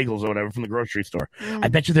Thomas bagels or whatever from the grocery store, I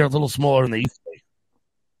bet you they're a little smaller than they used to be.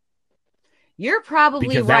 You're probably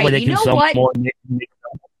because right. That way they can sell more.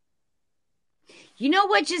 You know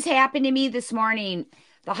what just happened to me this morning?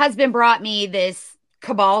 The husband brought me this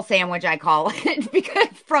cabal sandwich, I call it, because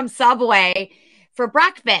from Subway for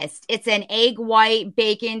breakfast. It's an egg white,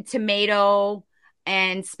 bacon, tomato,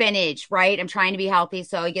 and spinach, right? I'm trying to be healthy.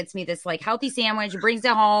 So he gets me this like healthy sandwich, brings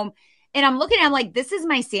it home. And I'm looking at him like, this is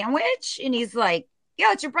my sandwich? And he's like,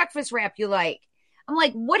 yeah, it's your breakfast wrap you like. I'm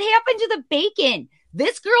like, what happened to the bacon?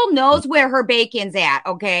 This girl knows where her bacon's at,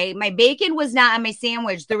 okay? My bacon was not on my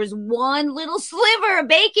sandwich. There was one little sliver of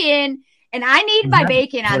bacon, and I need my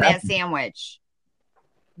bacon on that sandwich.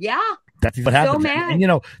 Yeah. That's what happens. So mad.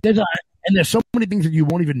 And, there's so many things that you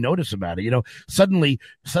won't even notice about it. Suddenly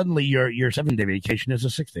your 7-day vacation is a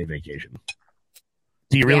 6-day vacation.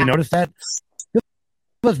 Do you really notice that?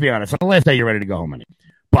 Let's be honest. On the last day, you're ready to go home, honey.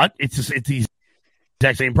 But it's the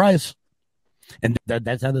exact same price. And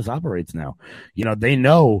that's how this operates now. They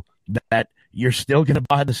know that you're still going to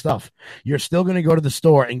buy the stuff. You're still going to go to the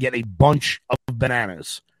store and get a bunch of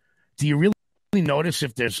bananas. Do you really notice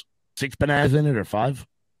if there's 6 bananas in it or 5?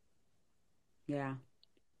 Yeah.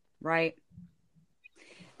 Right.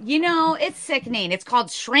 It's sickening. It's called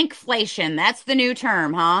shrinkflation. That's the new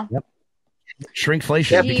term, huh? Yep.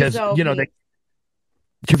 Shrinkflation, because,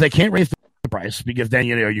 because they can't raise the price, because then,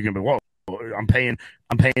 you're going to be, whoa, I'm paying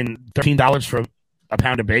 $13 for a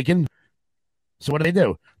pound of bacon. So what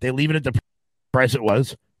do? They leave it at the price it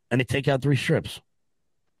was, and they take out 3 strips.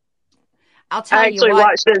 I'll tell I you actually what.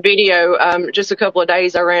 watched a video just a couple of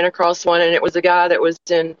days. I ran across one, and it was a guy that was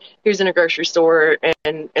in a grocery store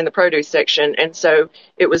and in the produce section. And so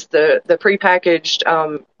it was the prepackaged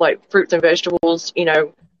like fruits and vegetables,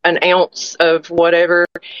 an ounce of whatever.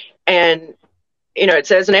 And, it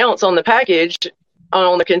says an ounce on the package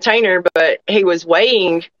on the container, but he was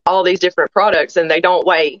weighing all these different products, and they don't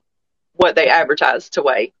weigh what they advertise to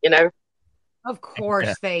weigh, Of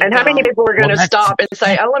course they And how many people are going to stop and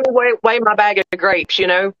say, "Oh, let me weigh my bag of grapes,"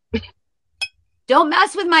 Don't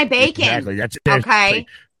mess with my bacon. Exactly. That's okay.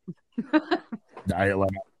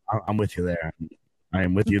 I'm with you there. I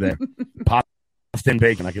am with you there. Pasta and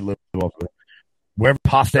bacon, I can live off of it. Wherever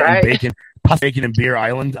pasta and beer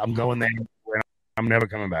island, I'm going there. I'm never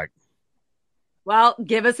coming back. Well,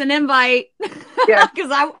 give us an invite. Yeah,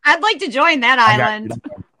 because I'd like to join that island.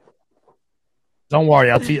 Don't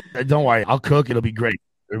worry. Don't worry. I'll cook. It'll be great.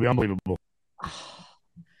 It'll be unbelievable.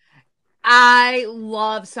 I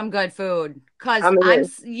love some good food because I'm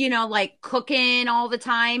like cooking all the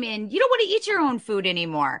time, and you don't want to eat your own food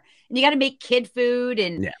anymore. And you got to make kid food,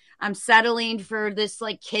 and I'm settling for this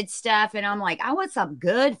like kid stuff, and I'm like, I want some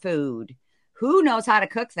good food. Who knows how to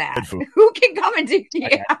cook that? Who can come and do?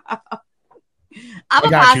 Yeah, I'm a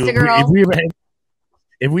pasta girl.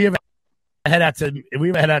 If we ever head out to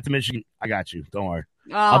Michigan, I got you. Don't worry.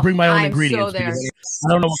 I'll bring my own ingredients.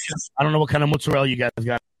 I don't know what kind of mozzarella you guys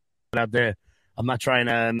got out there. I'm not trying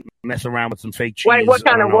to mess around with some fake cheese. Wait, what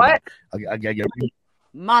kind of what? I get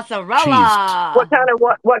mozzarella. Cheese.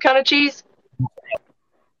 What kind of cheese?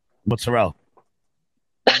 Mozzarella.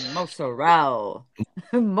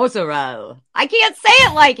 Mozzarella. I can't say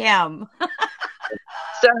it like him.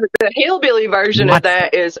 So the hillbilly version of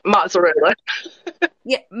that is mozzarella.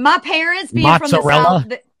 Yeah, my parents being mozzarella? from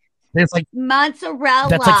the South. It's like mozzarella.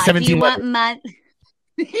 That's like 17 Do you want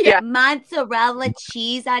mozzarella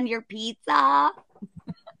cheese on your pizza?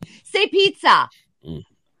 Say pizza.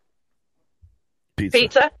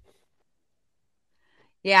 Pizza.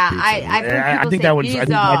 Yeah, pizza. I think that one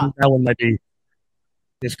might be.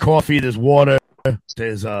 There's coffee. There's water.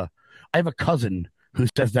 There's I have a cousin who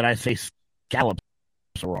says that I say scallops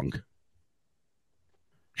wrong.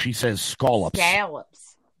 She says scallops.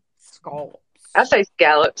 Scallops. I say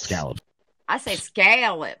scallops. I say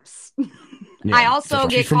scallops. Yeah, I also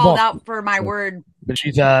get called out for my word. But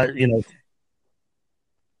she's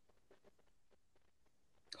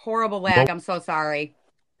horrible lag. I'm so sorry.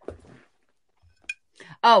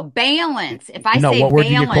 Oh, balance. If I say what word balance,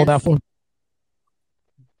 do you get called out for?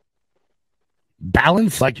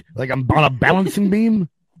 Balance, like I'm on a balancing beam.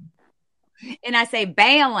 And I say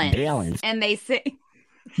balance. And they say,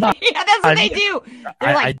 yeah, that's what they do.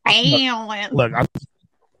 They're like balance. Look, I'm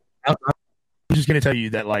just gonna tell you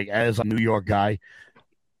that, like, as a New York guy,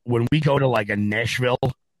 when we go to like a Nashville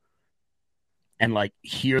and like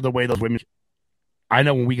hear the way those women, I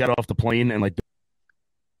know when we got off the plane and like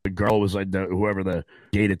the girl was like whoever the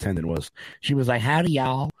gate attendant was, she was like, "Howdy,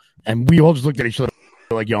 y'all," and we all just looked at each other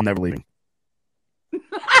like, "Yo, I'm never leaving."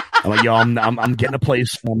 I'm like, "Yo, I'm getting a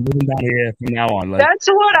place. I'm moving down here from now on." Like, that's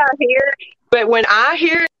what I hear, but when I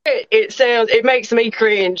hear it, it makes me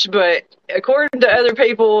cringe. But according to other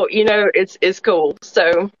people, it's cool.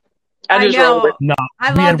 So I just rolled it. No,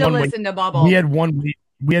 I love to listen to Bubble. We had one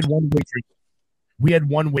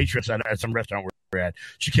waitress at some restaurant we're at.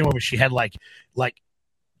 She came over. She had like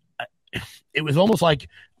it was almost like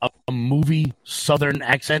a movie Southern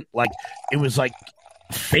accent. Like it was like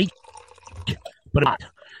fake, but not.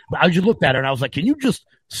 But I just looked at her and I was like, "Can you just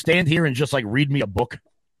stand here and just like read me a book?"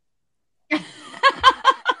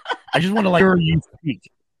 I just want to like hear you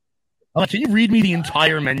speak. I'm like, can you read me the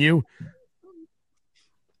entire menu?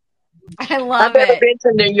 I love I've never it. been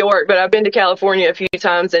to New York, but I've been to California a few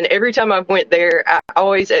times, and every time I've went there, I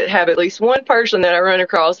always have at least one person that I run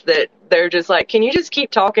across that they're just like, "Can you just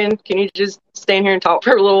keep talking? Can you just stand here and talk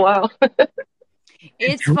for a little while?"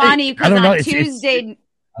 It's funny because on Tuesday,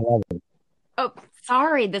 I love it. oh,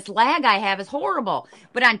 sorry, this lag I have is horrible.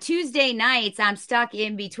 But on Tuesday nights, I'm stuck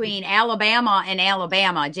in between Alabama and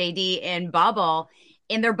Alabama, JD and Bubble,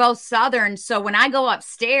 and they're both Southern. So when I go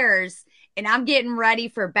upstairs and I'm getting ready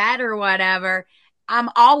for bed or whatever, I'm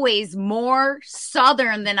always more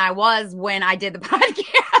Southern than I was when I did the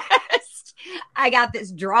podcast. I got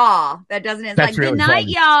this draw that doesn't, it's That's like, really good night,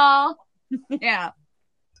 funny. y'all. Yeah.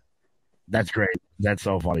 That's great. That's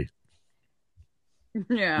so funny.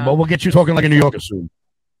 Yeah. Well, we'll get you talking like a New Yorker soon.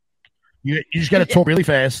 You just got to talk really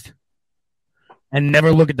fast and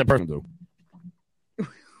never look at the person, though.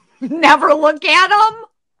 Never look at them.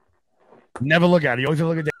 Never look at it. You always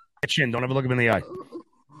look at that chin. Don't ever look them in the eye.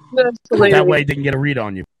 That's That hilarious. way they can get a read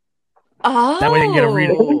on you. Oh. That way they can get a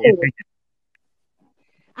read on you.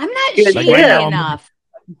 I'm not Good shady idea. enough.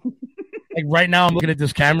 Like right now, I'm looking at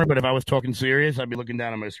this camera, but if I was talking serious, I'd be looking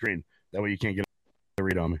down on my screen. That way you can't get a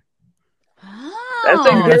read on me. That's a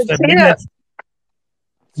Oh, good Maybe tip.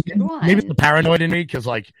 good one. maybe it's the paranoid in me because,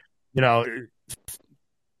 like, you know,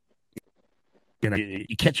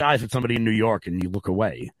 you catch eyes with somebody in New York and you look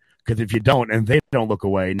away. Because if you don't and they don't look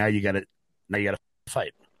away, now you got to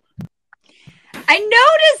fight. I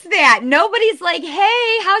noticed that. Nobody's like,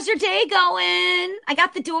 hey, how's your day going? I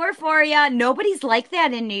got the door for you. Nobody's like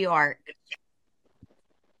that in New York.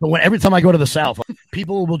 But every time I go to the South, like,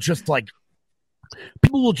 people will just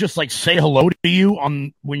like say hello to you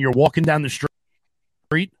when you're walking down the street.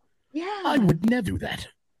 Yeah. I would never do that.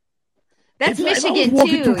 That's If I was Michigan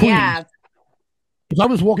walking too. through Queens, Yeah. If I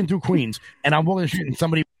was walking through Queens and I'm walking the street and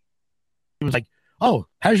somebody was like, "Oh,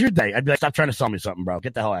 how's your day?" I'd be like, "Stop trying to sell me something, bro.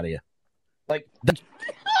 Get the hell out of here." Like,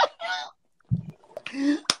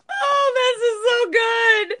 Oh, this is so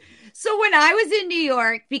good. So when I was in New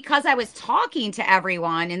York, because I was talking to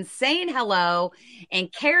everyone and saying hello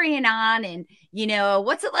and carrying on and, you know,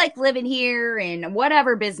 what's it like living here and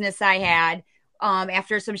whatever business I had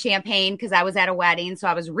after some champagne because I was at a wedding. So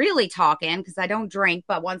I was really talking because I don't drink,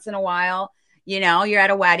 but once in a while, you know, you're at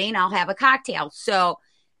a wedding, I'll have a cocktail. So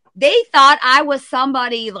they thought I was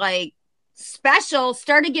somebody like special,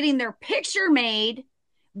 started getting their picture made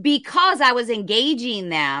because I was engaging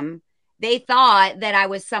them. They thought that I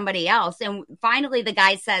was somebody else. And finally, the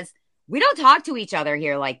guy says, we don't talk to each other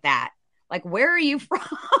here like that. Like, where are you from?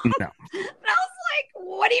 no, And I was like,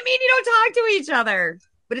 what do you mean you don't talk to each other?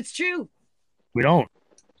 But it's true. we don't.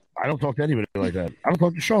 I don't talk to anybody like that. I don't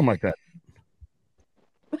talk to Sean like that.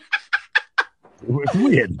 It's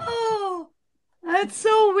weird. Oh, that's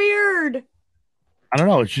so weird. I don't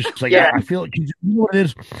know. It's just like, Yeah. I feel like, you know what it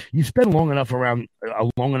is? You spend a long enough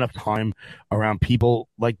time around people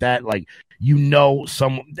like that. Like, you know,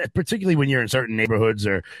 particularly when you're in certain neighborhoods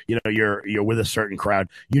or, you know, you're with a certain crowd,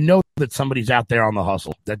 you know that somebody's out there on the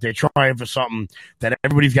hustle, that they're trying for something, that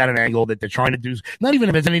everybody's got an angle, that they're trying to do, not even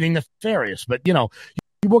if it's anything nefarious, but, you know,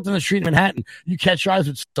 you walk down the street in Manhattan, you catch eyes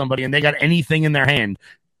with somebody and they got anything in their hand,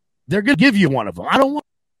 they're going to give you one of them. I don't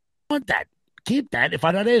want that. Keep that if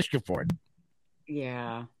I don't ask you for it.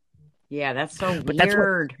 Yeah. Yeah, that's so But that's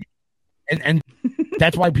weird. And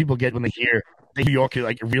that's why people get when they hear the New Yorker,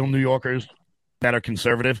 like real New Yorkers that are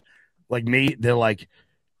conservative, like me, they're like,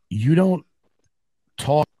 you don't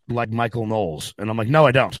talk like Michael Knowles. And I'm like, no,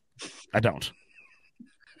 I don't. I don't.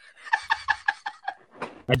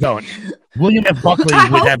 William F. Buckley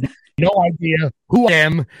would have no idea who I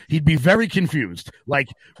am. He'd be very confused. Like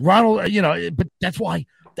Ronald, you know, but that's why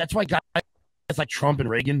guys like Trump and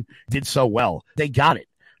Reagan did so well. They got it.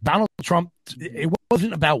 Donald Trump, it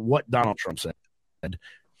wasn't about what Donald Trump said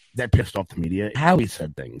that pissed off the media, how he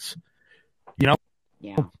said things. You know?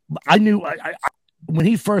 Yeah. I knew when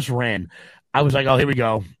he first ran, I was like, oh, here we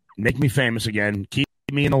go. Make me famous again. Keep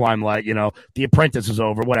me in the limelight. You know, The Apprentice is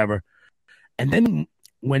over, whatever. And then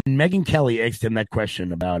when Megyn Kelly asked him that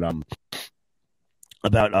question about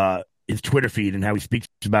his Twitter feed and how he speaks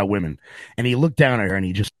about women, and he looked down at her and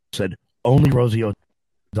he just said, only Rosie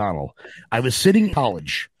O'Donnell. I was sitting in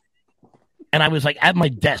college, and I was like at my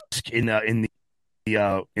desk in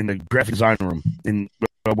the graphic design room in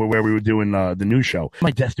where we were doing the news show. At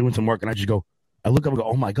my desk doing some work, and I look up and go,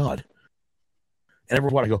 oh my god! And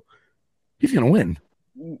everyone, I go, he's going to win.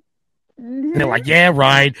 And they're like, yeah,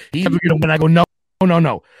 right. He's never going to win. I go,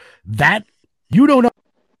 no. That, you don't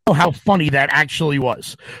know how funny that actually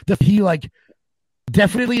was. That he, like,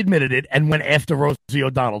 definitely admitted it and went after Rosie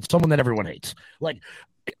O'Donnell, someone that everyone hates. Like,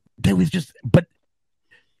 there was just, but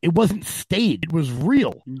it wasn't staged. It was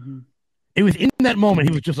real. Mm-hmm. It was in that moment.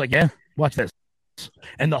 He was just like, yeah, watch this.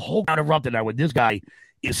 And the whole crowd erupted out with this guy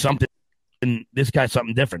is something, and this guy's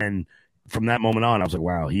something different. And from that moment on, I was like,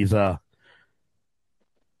 wow, he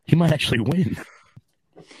might actually win.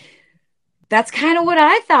 That's kind of what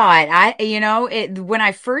I thought. When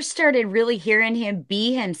I first started really hearing him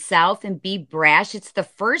be himself and be brash, it's the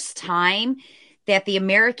first time that the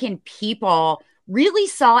American people really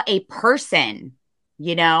saw a person,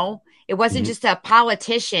 It wasn't just a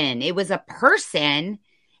politician. It was a person.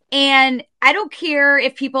 And I don't care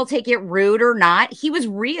if people take it rude or not. He was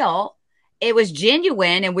real. It was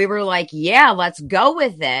genuine. And we were like, yeah, let's go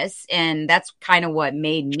with this. And that's kind of what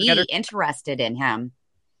made me interested in him.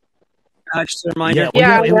 Just a reminder.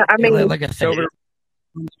 I mean, like I said,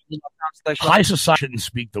 high society shouldn't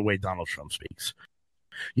speak the way Donald Trump speaks.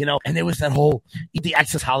 And there was that whole the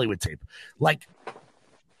Access Hollywood tape. Like,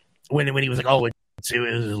 when he was like, oh, it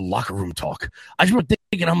was locker room talk. I just remember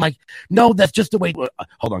thinking, I'm like, no, that's just the way.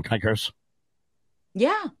 Hold on, can I curse?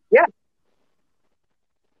 Yeah. Yeah.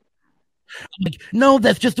 I'm like, no,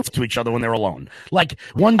 that's just to each other when they're alone. Like,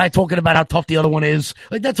 one guy talking about how tough the other one is.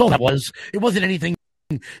 Like, that's all that was. It wasn't anything,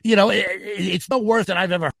 it's no worse than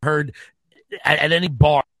I've ever heard at any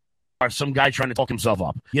bar or some guy trying to talk himself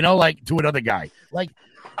up, like to another guy. Like,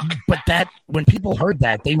 but that, when people heard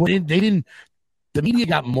that, they didn't, the media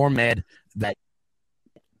got more mad that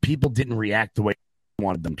people didn't react the way they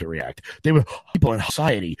wanted them to react. They were, people in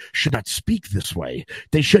society should not speak this way.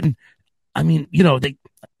 They shouldn't,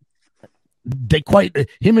 they quite,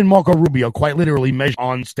 him and Marco Rubio quite literally measure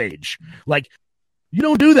on stage. Like, you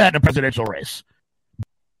don't do that in a presidential race.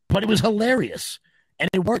 But it was hilarious. And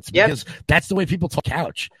it worked because that's the way people talk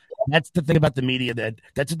couch. That's the thing about the media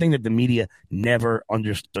that's the thing that the media never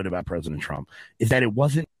understood about President Trump, is that it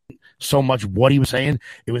wasn't so much what he was saying,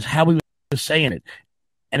 it was how he was saying it.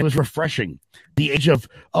 And it was refreshing. The age of,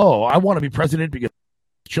 I want to be president because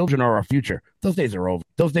children are our future. Those days are over.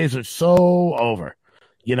 Those days are so over.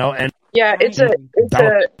 And yeah,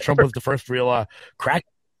 Trump was the first real crack.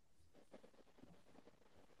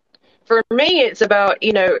 For me, it's about,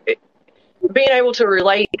 being able to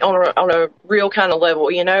relate on a real kind of level,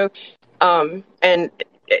 and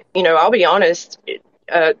I'll be honest,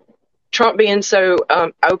 Trump being so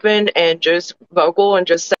open and just vocal and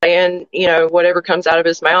just saying, whatever comes out of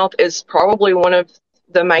his mouth is probably one of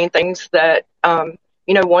the main things that,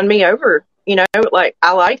 won me over. Like,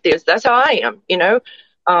 I like this. That's how I am.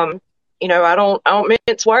 I don't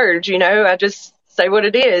mince words. I just say what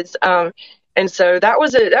it is. And so that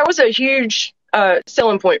was a huge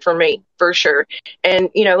selling point for me, for sure. And,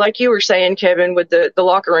 like you were saying, Kevin, with the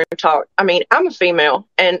locker room talk, I mean, I'm a female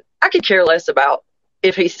and I could care less about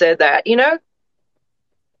if he said that, Yeah.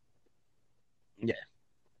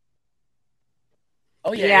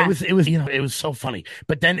 Oh yeah. It was, it was so funny.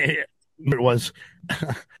 But then it was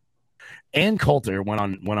Ann Coulter went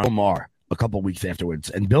on Bill Maher a couple weeks afterwards,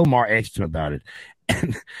 and Bill Maher asked him about it.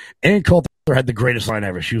 And Ann Coulter had the greatest line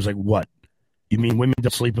ever. She was like, "What? You mean women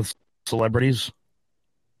don't sleep with celebrities?"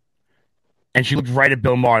 And she looked right at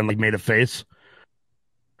Bill Maher and made a face,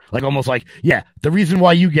 almost like, "Yeah, the reason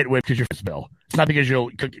why you get women because you're Bill. It's not because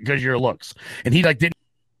your looks." And he didn't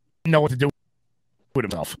know what to do with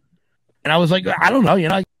himself. And I was like, I don't know,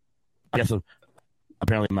 I guess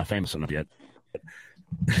apparently I'm not famous enough yet.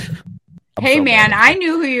 Hey so man, I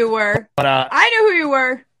knew who you were. But I knew who you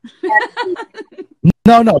were.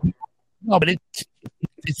 No, but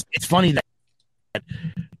it's funny that,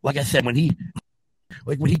 like I said, when he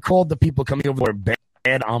called the people coming over were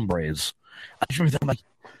bad hombres, I just remember thinking, like,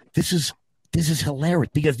 this is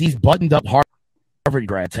hilarious, because these buttoned up Harvard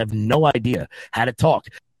grads have no idea how to talk.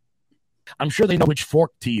 I'm sure they know which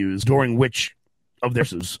fork to use during which of their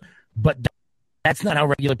dishes, but that's not how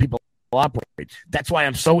regular people operate. That's why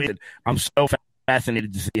I'm so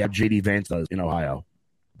fascinated to see how JD Vance does in Ohio.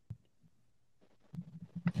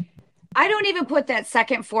 I don't even put that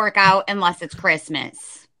second fork out unless it's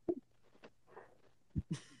Christmas.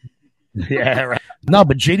 Yeah, right. No,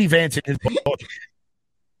 but JD Vance in his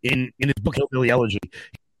book Hillbilly Elegy,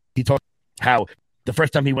 he talked how the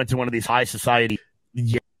first time he went to one of these high society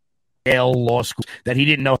Yale law schools, that he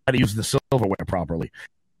didn't know how to use the silverware properly.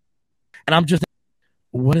 And I'm just,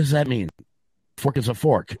 what does that mean? Fork is a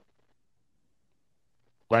fork.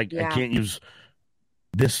 I can't use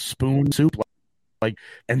this spoon soup. Like,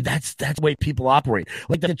 and that's the way people operate.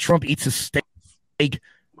 Like that Trump eats his steak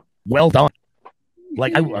well done.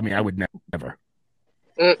 Like, I mean, I would never.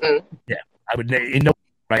 Mm-mm. Yeah, I would. In no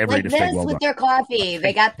way I ever Like eat a steak this well with done. their coffee.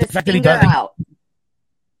 They got The this fact that he finger does- out.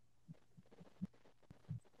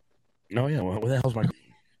 No, yeah. What the hell's my?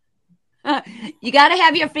 You got to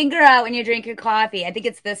have your finger out when you drink your coffee. I think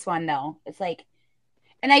it's this one though. It's like,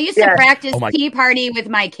 and I used to practice tea party with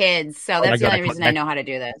my kids, so that's the only reason I know how to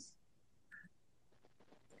do this.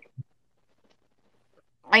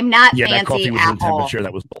 I'm not fancy that coffee was at room temperature.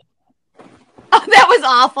 That was. Oh, that was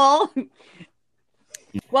awful.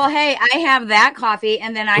 Well, hey, I have that coffee,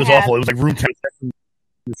 and then It was awful. It was like room temperature.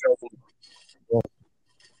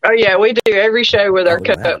 Oh yeah, we do every show with our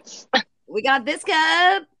cups. We got this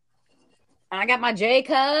cup. I got my J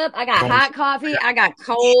cup. I got hot coffee. I got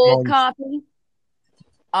cold coffee.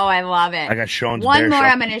 Oh, I love it. I got Sean's one Bear more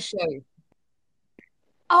Shelf. I'm going to show you.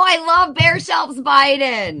 Oh, I love Bear Shelf's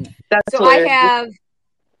Biden. That's so weird. I have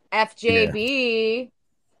FJB.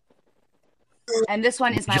 Yeah. And this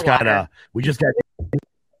one is my water. We just got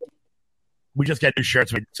new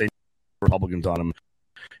shirts that say Republicans on them.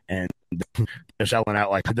 And they're selling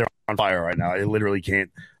out like they're on fire right now. I literally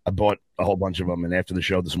can't. I bought a whole bunch of them, and after the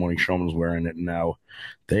show this morning, Sean was wearing it, and now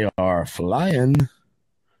they are flying.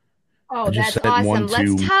 Oh, that's awesome.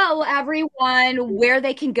 Let's tell everyone where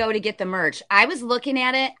they can go to get the merch. I was looking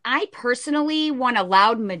at it. I personally want a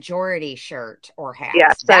Loud Majority shirt or hat.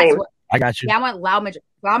 Yeah, same. I got you. Yeah, I want Loud Majority.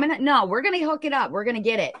 We're going to hook it up. We're going to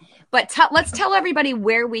get it. But let's tell everybody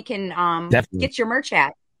where we can get your merch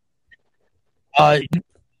at. You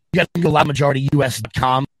got to go to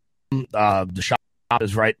loudmajorityus.com. The shop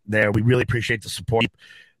is right there. We really appreciate the support.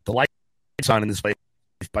 The lights on in this place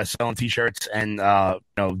by selling T-shirts and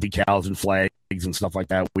decals and flags and stuff like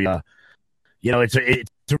that. We it's a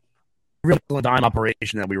real dime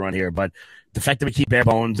operation that we run here. But the fact that we keep bare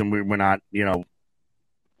bones and we're not we don't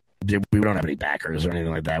have any backers or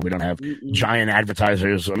anything like that. We don't have giant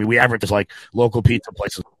advertisers. I mean, we advertise like local pizza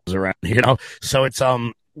places around, So it's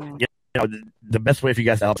the best way for you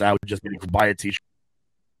guys to help us out would just be to buy a T-shirt.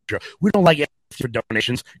 We don't like it for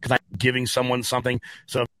donations because I'm giving someone something.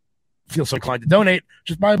 So if you feel so inclined to donate,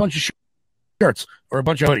 just buy a bunch of shirts or a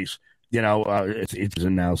bunch of hoodies. It's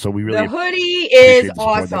in now. So we really the hoodie is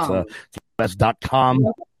awesome. That's best.com.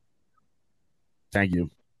 Thank you.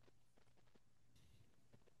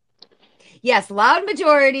 Yes,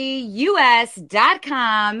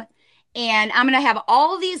 loudmajorityus.com. And I'm going to have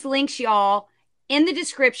all of these links, y'all, in the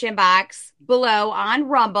description box below on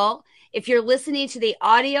Rumble. If you're listening to the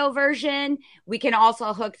audio version, we can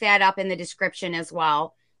also hook that up in the description as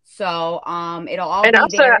well. So it'll all be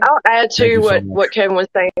there. I'll add to what Kevin was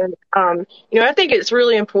saying. I think it's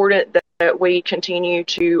really important that we continue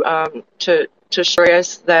to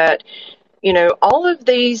stress that, all of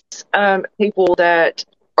these people that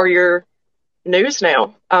are your news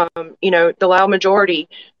now, the Loud Majority,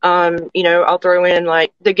 I'll throw in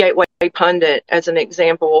like the Gateway Pundit as an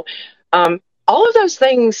example. All of those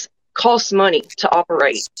things cost money to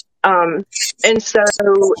operate. And so,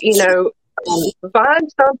 find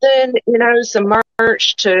something, some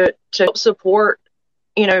merch to help support,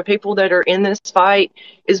 people that are in this fight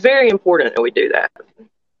is very important that we do that.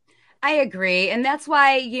 I agree. And that's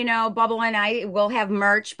why, Bubble and I will have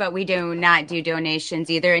merch, but we do not do donations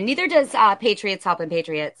either. And neither does Patriots Helping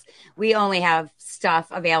Patriots. We only have stuff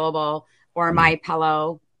available or My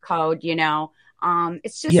Pillow code,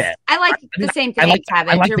 It's just, I like the same thing,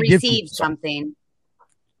 Kevin, to receive something.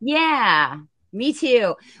 Yeah, me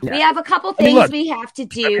too. Yeah. We have a couple things we have to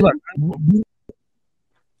do.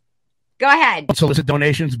 Go ahead. Don't solicit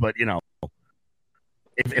donations, but,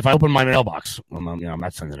 if I open my mailbox, I'm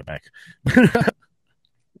not sending it back.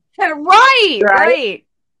 Right.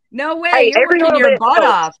 No way. Hey, you're working your butt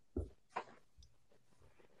off.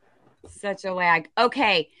 Such a lag.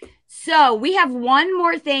 Okay. So we have one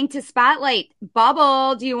more thing to spotlight.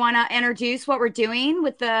 Bubble, do you want to introduce what we're doing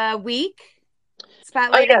with the week?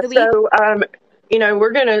 Spotlight of the week? So,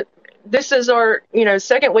 this is our,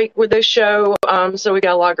 second week with this show. So we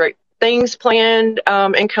got a lot of great things planned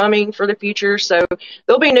and coming for the future. So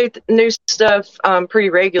there'll be new stuff pretty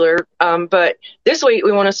regular. But this week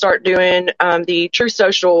we want to start doing the True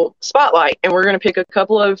Social Spotlight. And we're going to pick a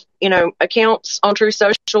couple of, accounts on True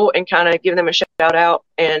Social and kind of give them a shout out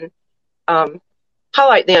and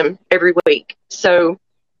highlight them every week. So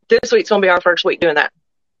this week's going to be our first week doing that.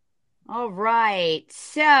 All right.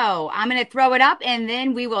 So I'm going to throw it up and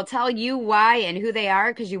then we will tell you why and who they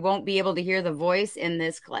are because you won't be able to hear the voice in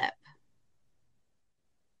this clip.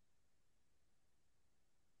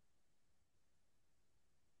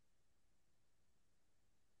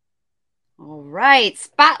 All right.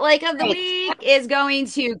 Spotlight of the week is going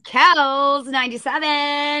to Kels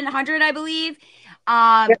 9700, I believe.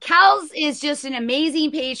 Kels is just an amazing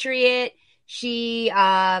patriot. She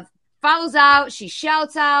follows out. She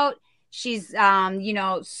shouts out. She's,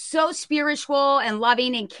 so spiritual and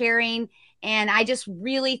loving and caring. And I just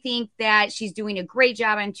really think that she's doing a great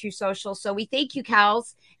job on True Social. So we thank you,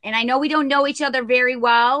 Kels. And I know we don't know each other very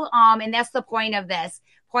well. And that's the point of this,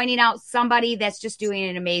 pointing out somebody that's just doing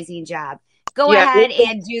an amazing job. Go ahead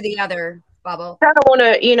and do the other, Bubble. I kind of want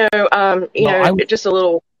to, just a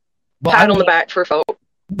little pat on the back for folk.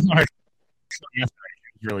 Yesterday,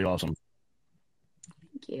 really awesome.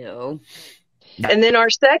 Thank you. And then our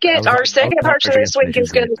second person this week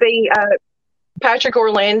is going to be Patrick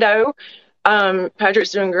Orlando. Patrick's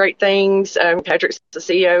doing great things. Patrick's the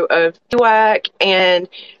CEO of DWAC, and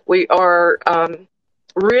we are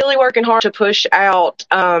really working hard to push out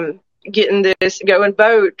getting this go and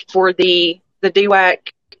vote for the DWAC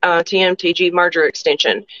TMTG merger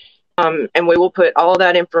extension. And we will put all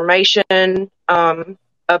that information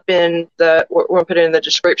up in we'll put it in the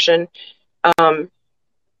description.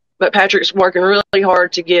 But Patrick's working really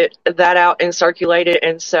hard to get that out and circulate it.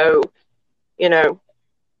 And so,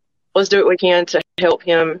 let's do what we can to help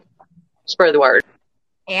him spread the word.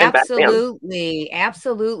 Absolutely.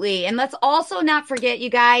 Absolutely. And let's also not forget,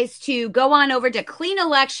 you guys, to go on over to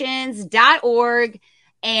cleanelections.org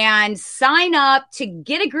and sign up to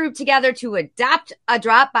get a group together to adopt a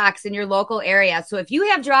drop box in your local area. So if you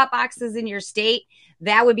have drop boxes in your state,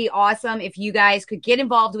 that would be awesome if you guys could get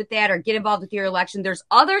involved with that or get involved with your election. There's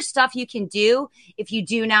other stuff you can do if you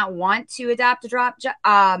do not want to adopt a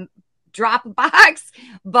drop box.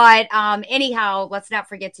 But anyhow, let's not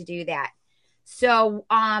forget to do that. So,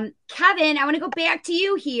 Kevin, I want to go back to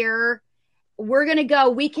you here.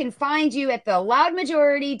 We can find you at the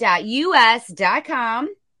loudmajority.us.com.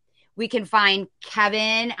 We can find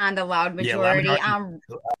Kevin on the Loud Majority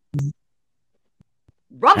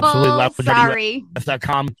Rumble. Sorry.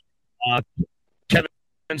 .com. Kevin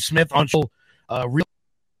Smith on real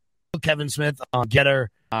Kevin Smith on Getter.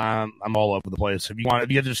 I'm all over the place. If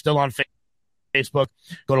you're still on Facebook,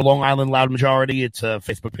 go to Long Island Loud Majority. It's a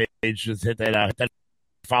Facebook page. Just hit that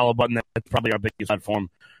follow button. That's probably our biggest platform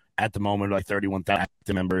at the moment, like 31,000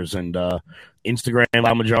 active members. And Instagram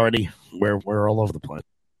Loud Majority. We're all over the place.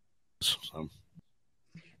 So.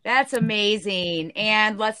 That's amazing.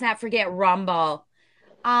 And let's not forget Rumble.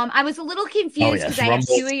 I was a little confused because I have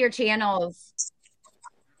two of your channels.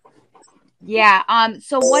 Yeah.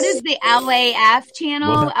 So what is the LAF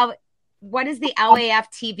channel? What is the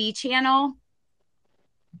LAF TV channel?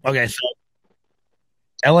 Okay, so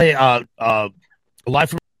LA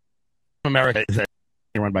Live from America is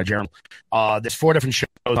run by Jeremy. There's 4 different shows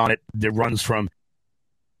on it. It runs from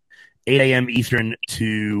 8 a.m. Eastern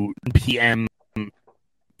to 10 p.m.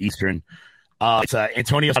 Eastern. It's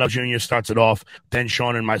Antonio Sato Jr. starts it off. Then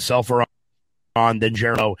Sean and myself are on. Then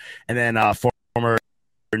Jero, and then former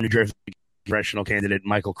New Jersey congressional candidate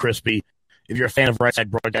Michael Crispy. If you're a fan of Right Side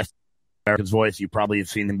Broadcast, America's Voice, you probably have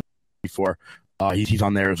seen him before. He's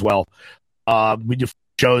on there as well. We do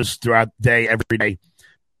shows throughout the day, every day.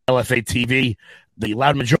 LFA TV, the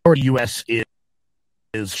Loud Majority US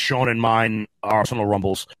is Sean and mine, our Arsenal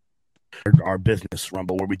Rumbles. Our business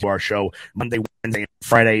rumble where we do our show Monday, Wednesday, and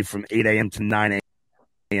Friday from 8 a.m. to 9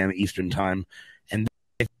 a.m. Eastern time. And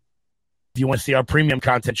if you want to see our premium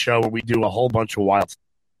content show where we do a whole bunch of wild stuff,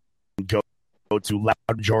 go to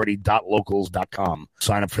loudmajority.locals.com.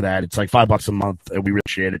 Sign up for that. It's like $5 a month, and we really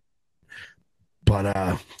appreciate it.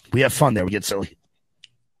 But we have fun there. We get silly.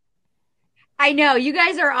 I know. You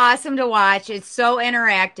guys are awesome to watch. It's so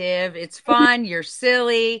interactive. It's fun. You're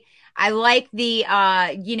silly. I like the,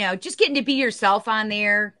 just getting to be yourself on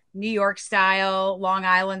there, New York style, Long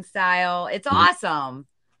Island style. It's awesome.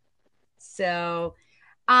 So,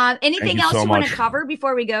 anything else you want to cover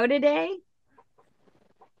before we go today?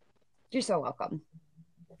 You're so welcome.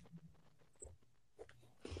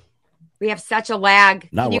 We have such a lag.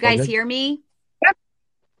 Can you guys hear me? Yep.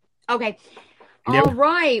 Okay. All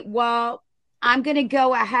right. Well, I'm going to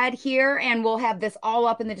go ahead here and we'll have this all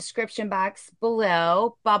up in the description box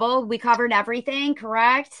below. Bubble, we covered everything,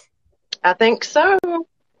 correct? I think so.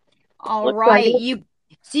 All right.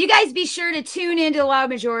 So you guys be sure to tune into Loud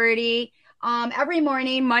Majority every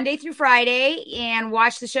morning, Monday through Friday, and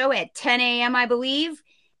watch the show at 10 a.m., I believe.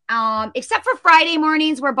 Except for Friday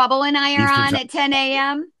mornings where Bubble and I are on at 10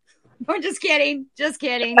 a.m. We're just kidding. Just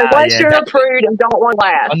kidding. Unless you're a prude and don't want to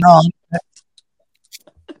laugh. No.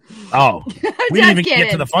 Oh, we didn't even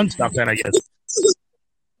get to the fun stuff then, I guess.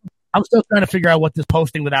 I'm still trying to figure out what this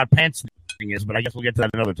posting without pants thing is, but I guess we'll get to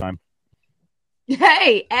that another time.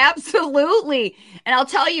 Hey, absolutely. And I'll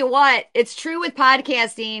tell you what, it's true with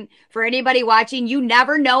podcasting. For anybody watching, you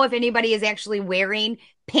never know if anybody is actually wearing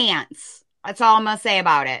pants. That's all I'm going to say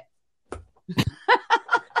about it.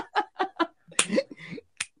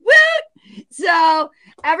 So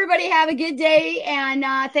everybody have a good day, and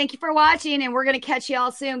thank you for watching, and we're going to catch you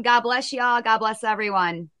all soon. God bless y'all. God bless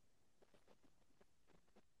everyone.